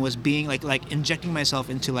awakening was being like injecting myself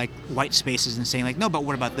into like white spaces and saying like, no, but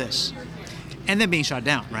what about this? And then being shot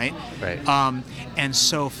down, right? Right. And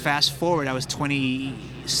so fast forward, I was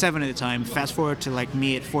 27 at the time. Fast forward to like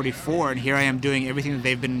me at 44, and here I am doing everything that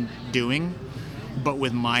they've been doing, but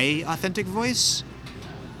with my authentic voice.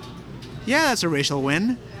 Yeah, that's a racial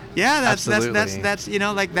win. Yeah, that's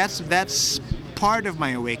part of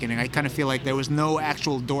my awakening. I kind of feel like there was no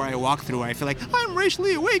actual door I walked through. I feel like I'm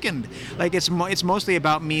racially awakened. Like it's mostly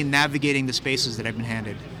about me navigating the spaces that I've been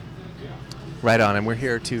handed. Right on, and we're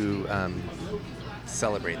here to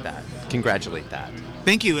celebrate that, congratulate that.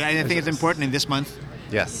 Thank you. I think it's important in this month.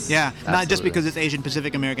 Yes. Yeah, absolutely. Not just because it's Asian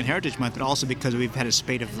Pacific American Heritage Month, but also because we've had a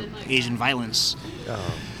spate of Asian violence.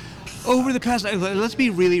 Over the past, let's be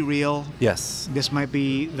really real. Yes. This might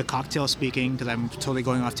be the cocktail speaking, because I'm totally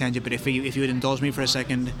going off tangent, but if you would indulge me for a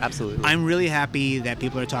second. Absolutely. I'm really happy that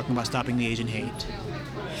people are talking about stopping the Asian hate.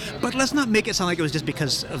 But let's not make it sound like it was just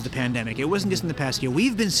because of the pandemic. It wasn't just in the past year.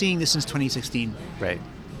 We've been seeing this since 2016. Right.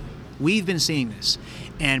 We've been seeing this.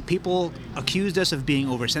 And people accused us of being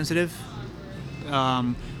oversensitive.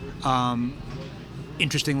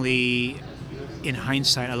 Interestingly, in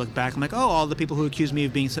hindsight, I look back, I'm like, oh, all the people who accused me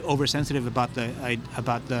of being so oversensitive about the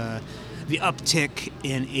uptick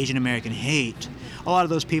in Asian American hate, a lot of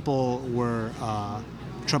those people were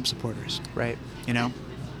Trump supporters. Right.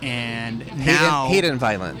 And now hate and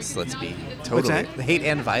violence. Let's be totally. What's that? Hate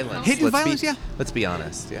and violence. Hate and violence. Yeah. Let's be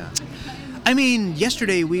honest. Yeah. I mean,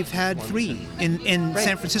 yesterday we've had 3 in right.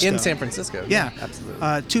 San Francisco. In San Francisco. Yeah.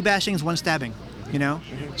 Absolutely. 2 bashings, 1 stabbing.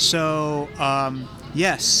 So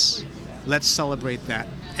yes, let's celebrate that.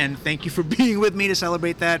 And thank you for being with me to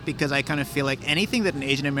celebrate that, because I kind of feel like anything that an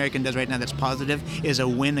Asian American does right now that's positive is a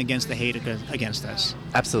win against the hate against us.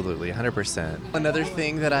 Absolutely, 100%. Another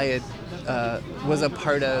thing that I had was a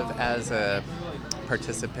part of as a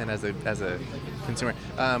participant, as a consumer,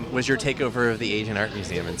 was your takeover of the Asian Art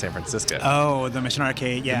Museum in San Francisco. Oh, the Mission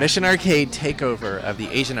Arcade, yeah. The Mission Arcade takeover of the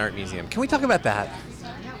Asian Art Museum. Can we talk about that?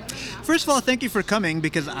 First of all, thank you for coming,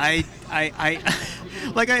 because I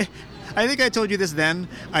think I told you this then.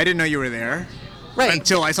 I didn't know you were there. Right.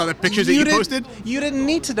 Until I saw the pictures that you posted. You didn't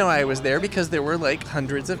need to know I was there, because there were like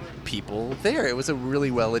hundreds of people there. It was a really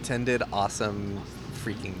well-attended, awesome,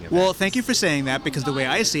 freaking event. Well, thank you for saying that, because the way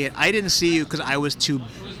I see it, I didn't see you because I was too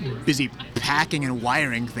busy packing and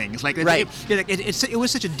wiring things. Like, right. It was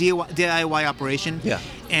such a DIY operation. Yeah.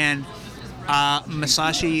 And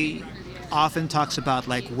Masashi often talks about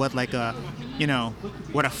what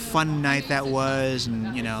a fun night that was,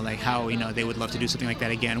 and like how they would love to do something like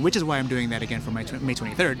that again, which is why I'm doing that again for May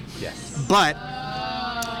 23rd. Yes. But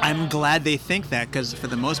I'm glad they think that, because for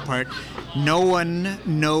the most part, no one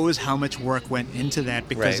knows how much work went into that,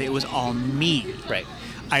 because right. it was all me. Right.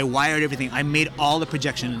 I wired everything. I made all the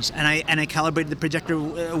projections, and I calibrated the projector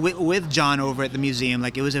with John over at the museum.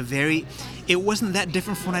 Like, it wasn't that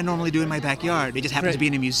different from what I normally do in my backyard. It just happened right. to be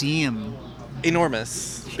in a museum.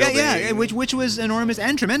 Enormous. Yeah, which was enormous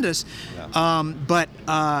and tremendous.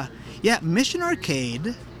 Yeah. Mission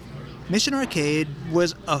Arcade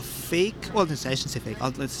was a fake. Well, I shouldn't say fake.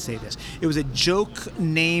 Let's say this. It was a joke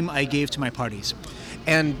name I gave to my parties.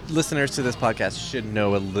 And listeners to this podcast should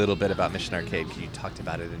know a little bit about Mission Arcade, because you talked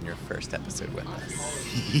about it in your first episode with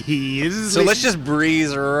us. So let's just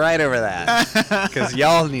breeze right over that, because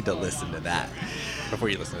y'all need to listen to that before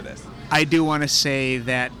you listen to this. I do want to say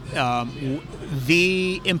that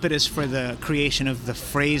the impetus for the creation of the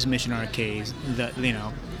phrase Mission Arcade,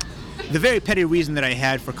 the very petty reason that I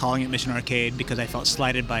had for calling it Mission Arcade, because I felt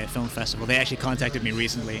slighted by a film festival. They actually contacted me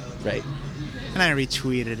recently. Right. And I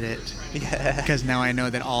retweeted it. Yeah. Because now I know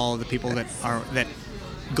that all the people that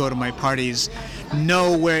go to my parties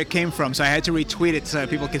know where it came from. So I had to retweet it so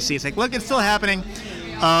people could see. It's like, look, it's still happening.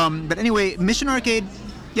 But anyway, Mission Arcade,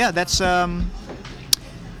 yeah, that's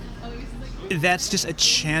just a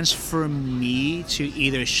chance for me to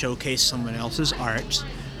either showcase someone else's art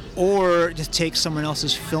or just take someone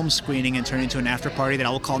else's film screening and turn it into an after party that I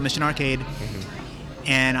will call Mission Arcade.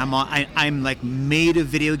 And I'm like made of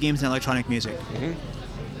video games and electronic music.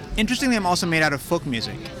 Interestingly, I'm also made out of folk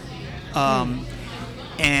music.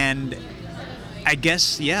 And I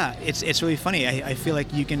guess, yeah, it's really funny. I feel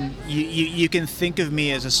like you can think of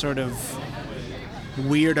me as a sort of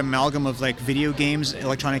weird amalgam of like video games,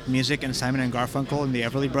 electronic music, and Simon and Garfunkel and the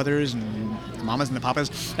Everly Brothers and the Mamas and the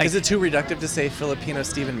Papas. Like, is it too reductive to say Filipino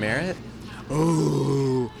Stephen Merritt?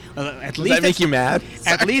 Oh, at Does least that make you mad?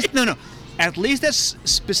 At least no. At least that's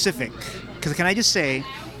specific. Because can I just say,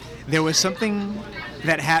 there was something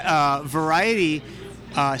that Variety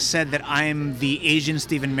said that I'm the Asian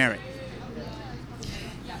Stephen Merritt,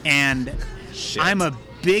 and Shit. I'm a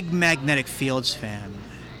big Magnetic Fields fan.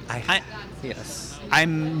 Yes.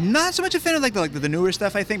 I'm not so much a fan of like the newer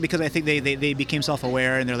stuff. I think because I think they became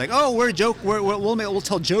self-aware and they're like, oh, we'll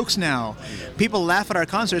tell jokes now. People laugh at our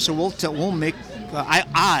concerts, so we'll make.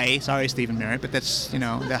 Sorry, Stephen Merritt, but that's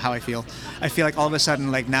how I feel. I feel like all of a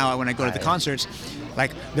sudden, like now when I go to the concerts,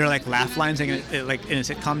 like they're like laugh lines like in a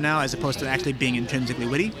sitcom now, as opposed to actually being intrinsically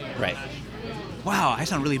witty. Right. Wow, I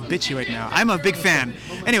sound really bitchy right now. I'm a big fan.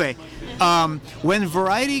 Anyway, when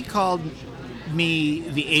Variety called me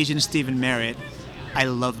the Asian Stephen Merritt, I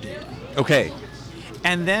loved it. Okay.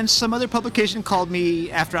 And then some other publication called me,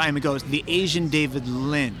 after I'm a Ghost, the Asian David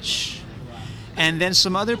Lynch. And then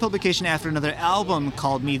some other publication after another album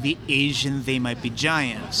called me the Asian They Might Be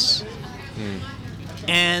Giants.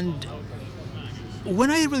 And when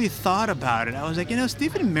I really thought about it, I was like,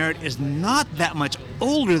 Stephen Merritt is not that much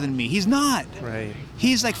older than me. He's not. Right.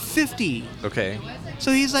 He's like 50. Okay.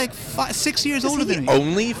 So he's like 6 years older than me.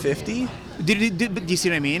 Only 50? Do you see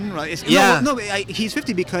what I mean? Yeah. He's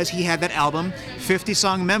 50 because he had that album,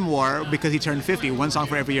 50-song memoir, because he turned 50, one song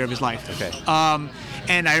for every year of his life. Okay.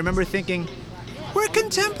 And I remember thinking, we're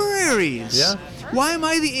contemporaries. Yeah. Why am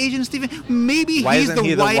I the Asian Stephen? Maybe Why he's isn't the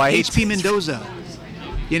he the white white H.P. Mendoza.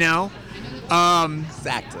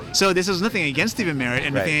 Exactly. So this is nothing against Stephen Merritt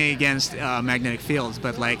and Right. nothing against Magnetic Fields,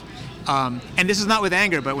 but like, and this is not with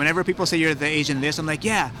anger, but whenever people say you're the Asian this, I'm like,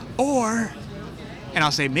 yeah, and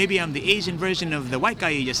I'll say, maybe I'm the Asian version of the white guy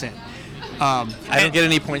you just said. I don't get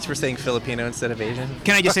any points for saying Filipino instead of Asian.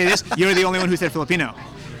 Can I just say this? You're the only one who said Filipino.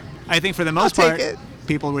 I think for the most I'll part, take it.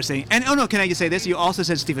 people were saying, can I just say this? You also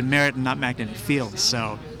said Stephen Merritt and not Magnetic Fields,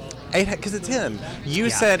 so. Because it's him. You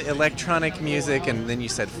said electronic music and then you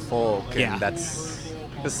said folk, and Yeah. that's,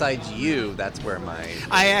 besides you, that's where my...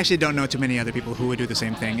 I actually don't know too many other people who would do the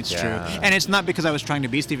same thing. It's Yeah. true. And it's not because I was trying to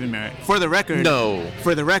be Stephen Merritt. For the record,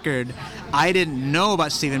 I didn't know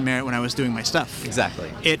about Stephen Merritt when I was doing my stuff. Exactly.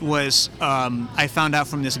 It was, I found out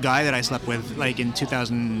from this guy that I slept with, like in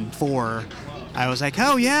 2004. I was like,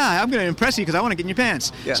 oh yeah, I'm going to impress you because I want to get in your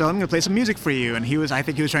pants. Yeah. So I'm going to play some music for you. And I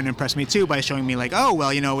think he was trying to impress me too by showing me like, oh,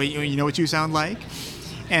 well, you know what you sound like?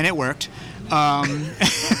 And it worked. And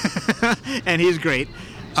he's great.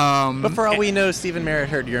 But for all we know, Stephen Merritt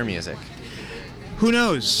heard your music. Who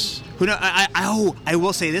knows? I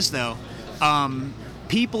will say this though.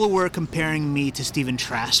 People were comparing me to Stephen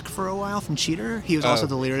Trask for a while from Cheater. He was also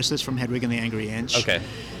the lyricist from Hedwig and the Angry Inch. Okay.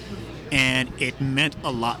 And it meant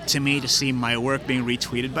a lot to me to see my work being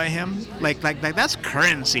retweeted by him. Like that's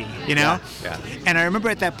currency, Yeah. And I remember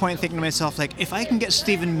at that point thinking to myself, like, if I can get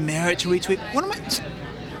Stephen Merritt to retweet, what am I?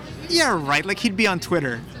 Yeah, right. Like he'd be on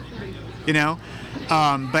Twitter,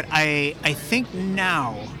 But I think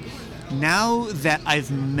now that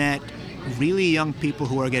I've met really young people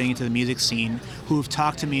who are getting into the music scene, who have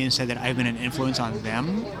talked to me and said that I've been an influence on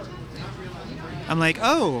them, I'm like,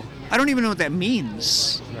 oh, I don't even know what that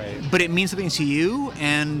means. Right. But it means something to you,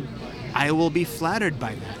 and I will be flattered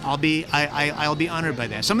by that. I'll be honored by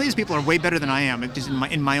that. Some of these people are way better than I am. Just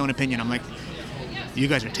in my own opinion, I'm like, you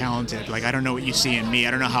guys are talented. Like, I don't know what you see in me.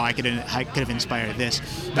 I don't know how I could have inspired this.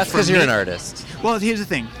 But That's for because you're me- an artist. Well, here's the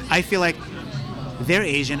thing. I feel like they're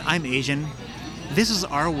Asian. I'm Asian. This is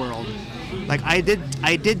our world. Like I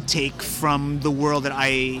did take from the world that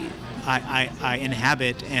I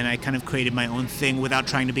inhabit, and I kind of created my own thing without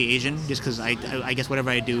trying to be Asian, just because I guess whatever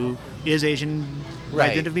I do is Asian, Right.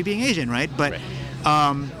 by dint of me being Asian, right? But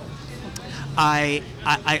Right.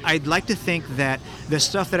 I'd like to think that the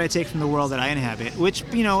stuff that I take from the world that I inhabit, which,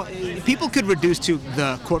 you know, people could reduce to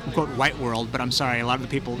the quote-unquote white world, but I'm sorry, a lot of the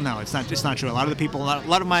people, no, it's not true. A lot of the people, a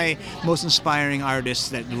lot of my most inspiring artists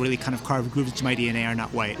that really kind of carve grooves into my DNA are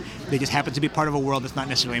not white. They just happen to be part of a world that's not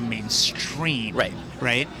necessarily mainstream. Right.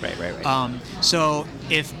 Right? Right. So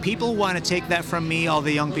if people want to take that from me, all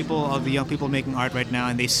the young people making art right now,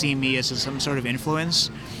 and they see me as some sort of influence,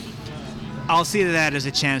 I'll see that as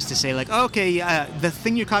a chance to say, like, okay, the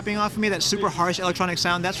thing you're copying off of me, that super harsh electronic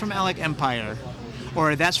sound, that's from Alec Empire.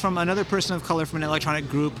 Or that's from another person of color from an electronic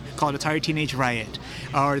group called Atari Teenage Riot.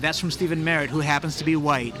 Or that's from Stephen Merritt, who happens to be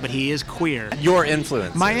white, but he is queer. Your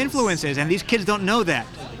influence. My influences, and these kids don't know that,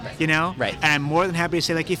 you know? Right. And I'm more than happy to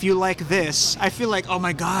say, like, if you like this, I feel like, oh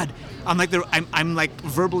my God, I'm like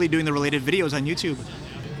verbally doing the related videos on YouTube.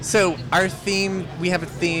 So our theme, we have a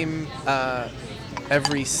theme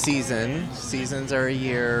every season. Seasons are a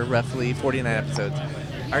year, roughly 49 episodes.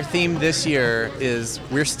 Our theme this year is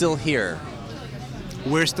We're Still Here.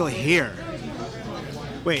 We're still here.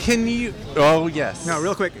 Wait. Can you... Oh, yes. No,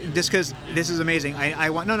 real quick, just because this is amazing. I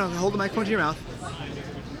want... No, hold the microphone to your mouth.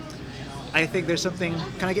 I think there's something...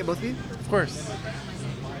 Can I get both of you? Of course.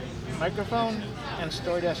 Microphone and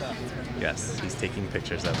story dash off. Yes, he's taking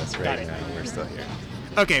pictures of us right now. We're still here.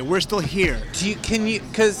 Okay, we're still here.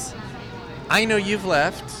 Because I know you've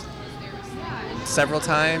left several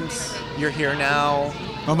times. You're here now.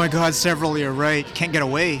 Oh my God, several, you're right. Can't get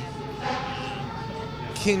away.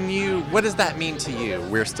 What does that mean to you?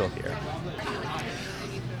 We're still here.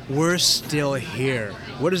 We're still here.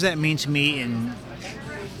 What does that mean to me in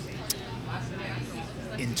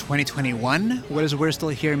 2021? What does We're Still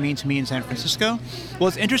Here mean to me in San Francisco? Well,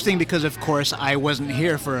 it's interesting because, of course, I wasn't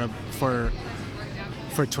here for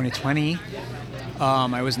 2020.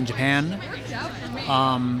 I was in Japan.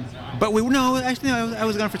 But I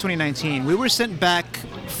was gone for 2019. We were sent back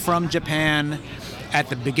from Japan at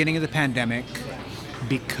the beginning of the pandemic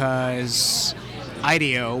because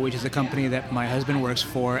IDEO, which is a company that my husband works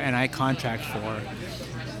for and I contract for,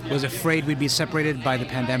 was afraid we'd be separated by the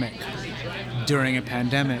pandemic during a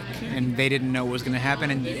pandemic, and they didn't know what was going to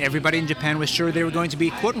happen, and everybody in Japan was sure they were going to be,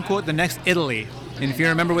 quote-unquote, the next Italy. And if you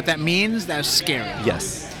remember what that means, that's scary.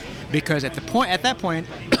 Yes. Because at that point,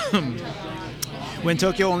 when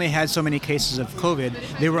Tokyo only had so many cases of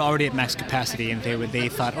COVID, they were already at max capacity, and they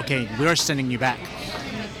thought, okay, we're sending you back.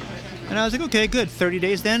 And I was like, okay, good. 30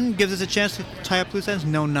 days then gives us a chance to tie up loose ends.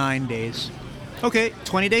 No, 9 days. Okay,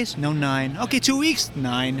 20 days? No, 9. Okay, 2 weeks?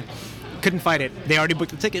 9. Couldn't fight it. They already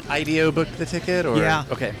booked the ticket. IDEO booked the ticket? Or? Yeah.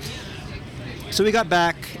 Okay. So we got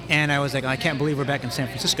back, and I was like, I can't believe we're back in San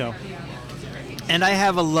Francisco. And I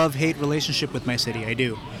have a love-hate relationship with my city. I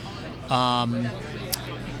do.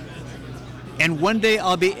 And one day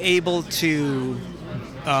I'll be able to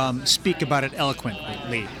speak about it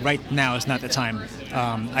eloquently. Right now is not the time.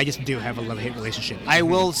 I just do have a love-hate relationship. I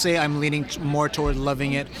will say I'm leaning more toward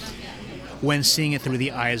loving it when seeing it through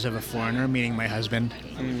the eyes of a foreigner, meaning my husband.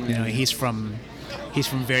 You know, he's from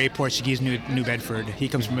very Portuguese New Bedford. He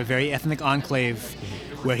comes from a very ethnic enclave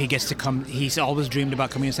where he gets to come. He's always dreamed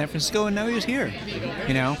about coming to San Francisco, and now he's here.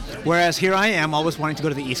 You know, whereas here I am, always wanting to go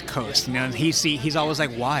to the East Coast. You know, and he's always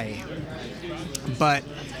like, why? But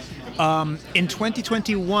in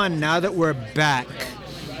 2021, now that we're back,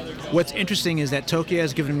 what's interesting is that Tokyo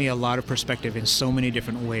has given me a lot of perspective in so many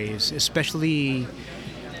different ways, especially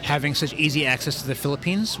having such easy access to the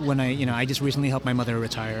Philippines. When I just recently helped my mother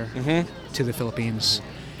retire to the Philippines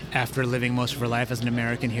after living most of her life as an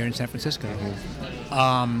American here in San Francisco.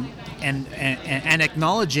 And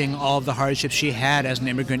acknowledging all of the hardships she had as an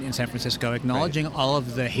immigrant in San Francisco, acknowledging all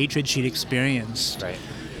of the hatred she'd experienced. Right.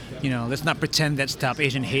 You know, let's not pretend that Stop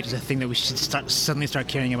Asian Hate is a thing that we should suddenly start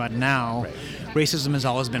caring about now. Right. Racism has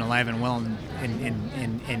always been alive and well in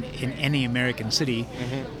any American city.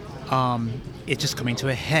 It's just coming to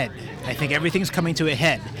a head. I think everything's coming to a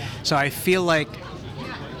head. So I feel like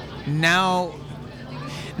now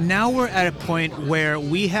we're at a point where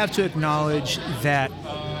we have to acknowledge that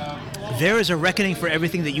there is a reckoning for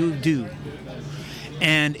everything that you do.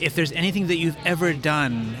 And if there's anything that you've ever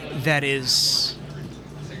done that is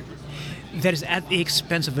at the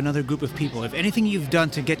expense of another group of people, if anything you've done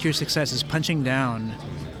to get your success is punching down,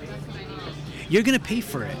 you're going to pay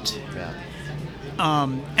for it. Yeah.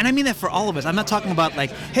 And I mean that for all of us. I'm not talking about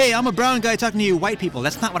like, hey, I'm a brown guy talking to you white people.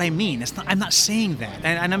 That's not what I mean. I'm not saying that.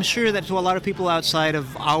 And I'm sure that to a lot of people outside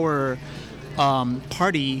of our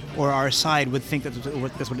party or our side would think that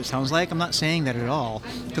that's what it sounds like. I'm not saying that at all.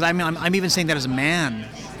 Because I'm even saying that as a man,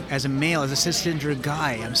 as a male, as a cisgender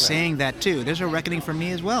guy. I'm saying that too. There's a reckoning for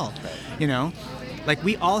me as well. You know? Like,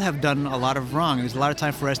 we all have done a lot of wrong. There's a lot of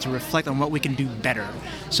time for us to reflect on what we can do better.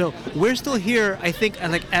 So we're still here, I think,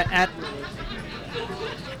 like at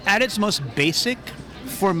its most basic,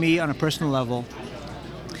 for me on a personal level,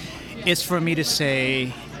 it's for me to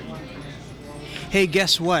say, hey,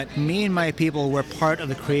 guess what? Me and my people were part of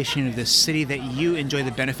the creation of this city that you enjoy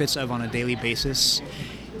the benefits of on a daily basis,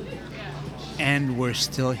 and we're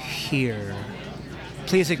still here.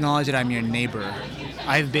 Please acknowledge that I'm your neighbor.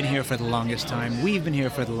 I've been here for the longest time. We've been here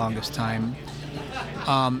for the longest time.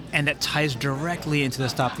 And that ties directly into the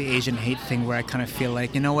Stop the Asian Hate thing, where I kind of feel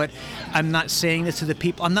like, you know what? I'm not saying this to the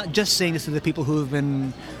people. I'm not just saying this to the people who have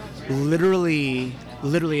been literally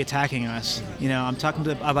attacking us. You know, I'm talking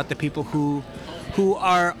about the people who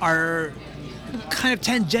are kind of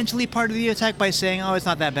tangentially part of the attack by saying, oh, it's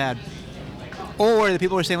not that bad. Or the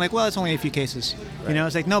people are saying, like, well, it's only a few cases. Right. You know,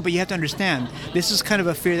 it's like, no, but you have to understand, this is kind of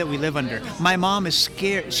a fear that we live under. My mom is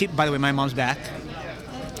scared. By the way, my mom's back.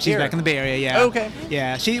 She's back in the Bay Area, yeah. Oh, okay.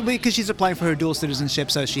 Yeah, because she's applying for her dual citizenship,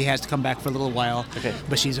 so she has to come back for a little while. Okay.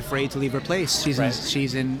 But she's afraid to leave her place. She's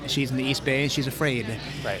in the East Bay, and she's afraid.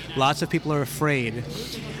 Right. Lots of people are afraid.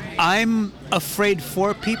 I'm afraid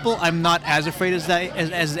for people. I'm not as afraid as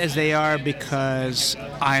they are, because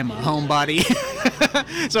I'm a homebody.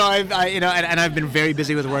 So I've been very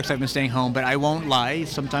busy with work, so I've been staying home. But I won't lie.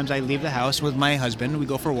 Sometimes I leave the house with my husband. We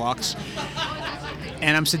go for walks.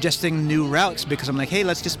 And I'm suggesting new routes because I'm like, hey,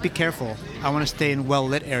 let's just be careful. I want to stay in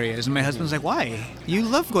well-lit areas. And my husband's like, why? You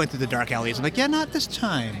love going through the dark alleys. I'm like, yeah, not this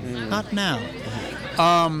time. Not now.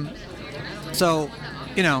 So,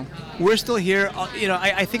 you know, we're still here. You know,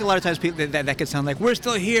 I think a lot of times people that could sound like, we're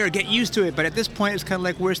still here, get used to it. But at this point, it's kind of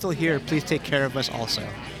like, we're still here. Please take care of us also.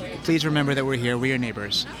 Please remember that we're here. We're your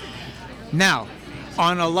neighbors. Now,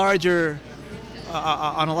 on a larger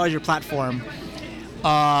platform,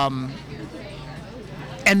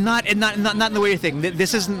 and not in the way you think.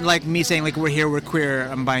 This isn't like me saying, like, we're here, we're queer,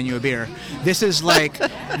 I'm buying you a beer. This is like,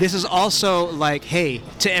 this is also like, hey,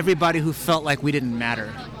 to everybody who felt like we didn't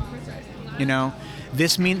matter. You know,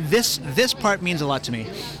 this part means a lot to me.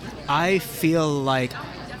 I feel like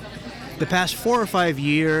the past 4 or 5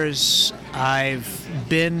 years, I've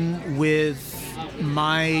been with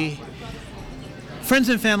my friends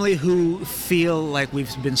and family who feel like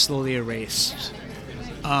we've been slowly erased.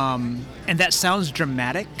 And that sounds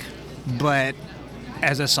dramatic, but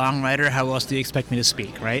as a songwriter, how else do you expect me to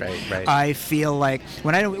speak, right? Right. I feel like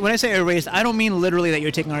when I say erased, I don't mean literally that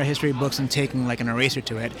you're taking our history books and taking like an eraser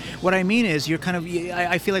to it. What I mean is you're kind of.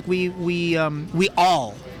 I feel like we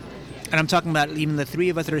all, and I'm talking about even the 3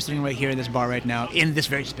 of us that are sitting right here in this bar right now, in this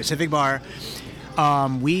very specific bar,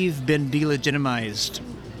 we've been delegitimized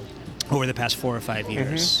over the past 4 or 5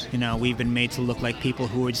 years. You know, we've been made to look like people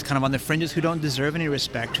who are just kind of on the fringes, who don't deserve any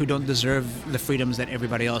respect, who don't deserve the freedoms that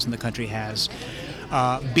everybody else in the country has,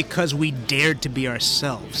 because we dared to be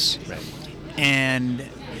ourselves. Right. And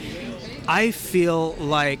I feel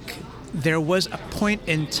like there was a point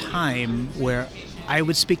in time where I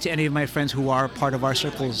would speak to any of my friends who are part of our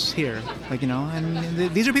circles here, like, you know,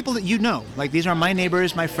 and these are people that you know, like, these are my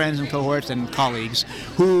neighbors, my friends and cohorts and colleagues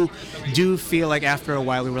who do feel like after a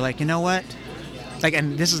while we were like, you know what, like,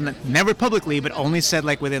 and this is never publicly, but only said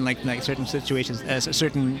like within like certain situations,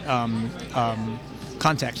 certain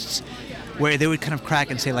contexts, where they would kind of crack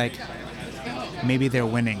and say like, maybe they're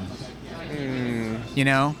winning, you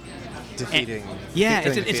know. Defeating. Yeah,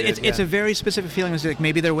 it's a very specific feeling. It's like,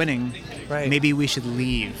 maybe they're winning. Right. Maybe we should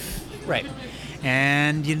leave. Right.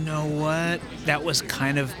 And you know what? That was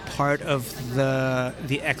kind of part of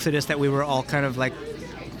the exodus that we were all kind of like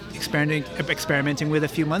experimenting with a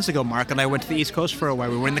few months ago. Mark and I went to the East Coast for a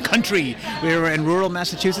while. We were in the country. We were in rural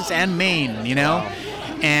Massachusetts and Maine, you know? Wow.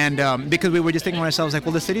 And because we were just thinking to ourselves, like,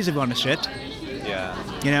 well, the cities have gone to shit. Yeah.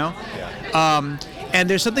 You know? Yeah. And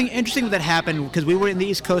there's something interesting that happened because we were in the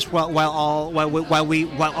East Coast while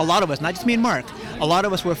a lot of us, not just me and Mark, a lot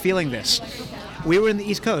of us were feeling this. We were in the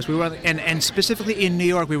East Coast. We were and specifically in New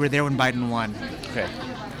York. We were there when Biden won. Okay.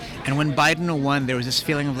 And when Biden won, there was this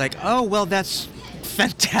feeling of like, oh well, that's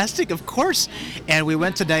fantastic, of course. And we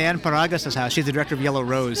went to Diane Paragas' house. She's the director of Yellow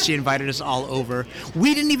Rose. She invited us all over.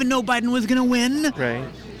 We didn't even know Biden was going to win. Right.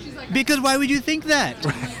 Because why would you think that?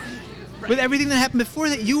 With everything that happened before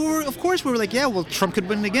that, we were like, yeah, well, Trump could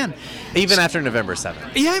win again. Even after November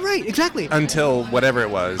 7th. Yeah, right, exactly. Until whatever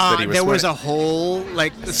it was that he was there was a whole,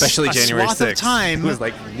 like, especially January 6th. Of time it was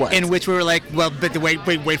like, what? In which we were like, well, but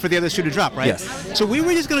wait for the other shoe to drop, right? Yes. So we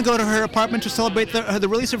were just going to go to her apartment to celebrate the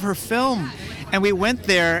release of her film. And we went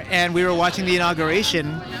there, and we were watching the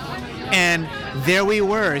inauguration, and there we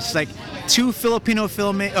were. It's like 3 Filipino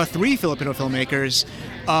filmmakers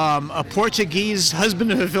a Portuguese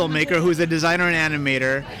husband of a filmmaker who's a designer and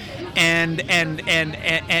animator, and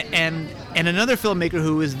another filmmaker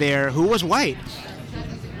who was there who was white.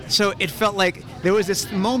 So it felt like there was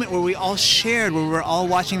this moment where we all shared, where we were all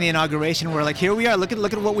watching the inauguration. We're like, here we are. Look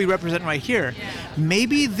at what we represent right here.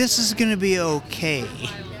 Maybe this is going to be okay,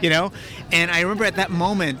 you know. And I remember at that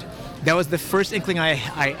moment, that was the first inkling I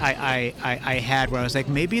had, where I was like,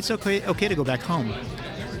 maybe it's okay to go back home.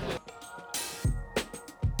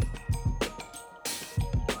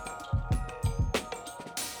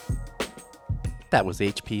 That was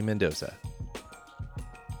H.P. Mendoza.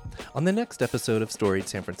 On the next episode of Storied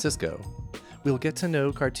San Francisco, we'll get to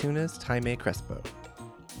know cartoonist Jaime Crespo.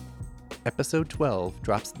 Episode 12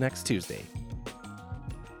 drops next Tuesday.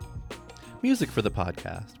 Music for the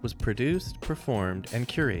podcast was produced, performed, and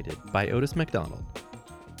curated by Otis McDonald.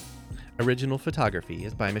 Original photography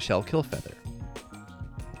is by Michelle Kilfeather.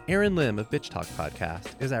 Aaron Lim of Bitch Talk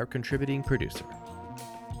Podcast is our contributing producer.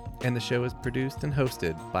 And the show is produced and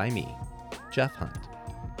hosted by me, Jeff Hunt.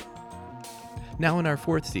 Now in our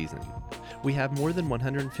 4th season, we have more than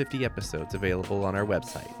 150 episodes available on our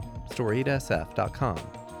website, storiedsf.com,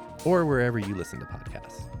 or wherever you listen to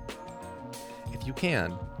podcasts. If you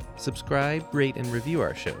can, subscribe, rate, and review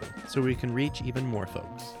our show so we can reach even more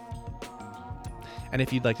folks. And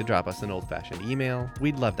if you'd like to drop us an old-fashioned email,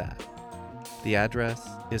 we'd love that. The address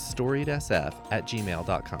is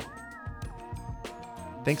storiedsf@gmail.com.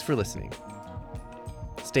 Thanks for listening.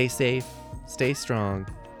 Stay safe, stay strong,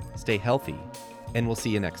 stay healthy, and we'll see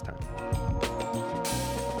you next time.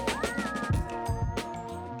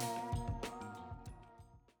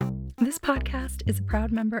 This podcast is a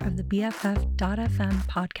proud member of the BFF.FM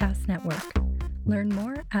podcast network. Learn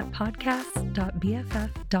more at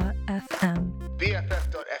podcasts.bff.fm.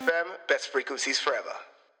 BFF.FM, best frequencies forever.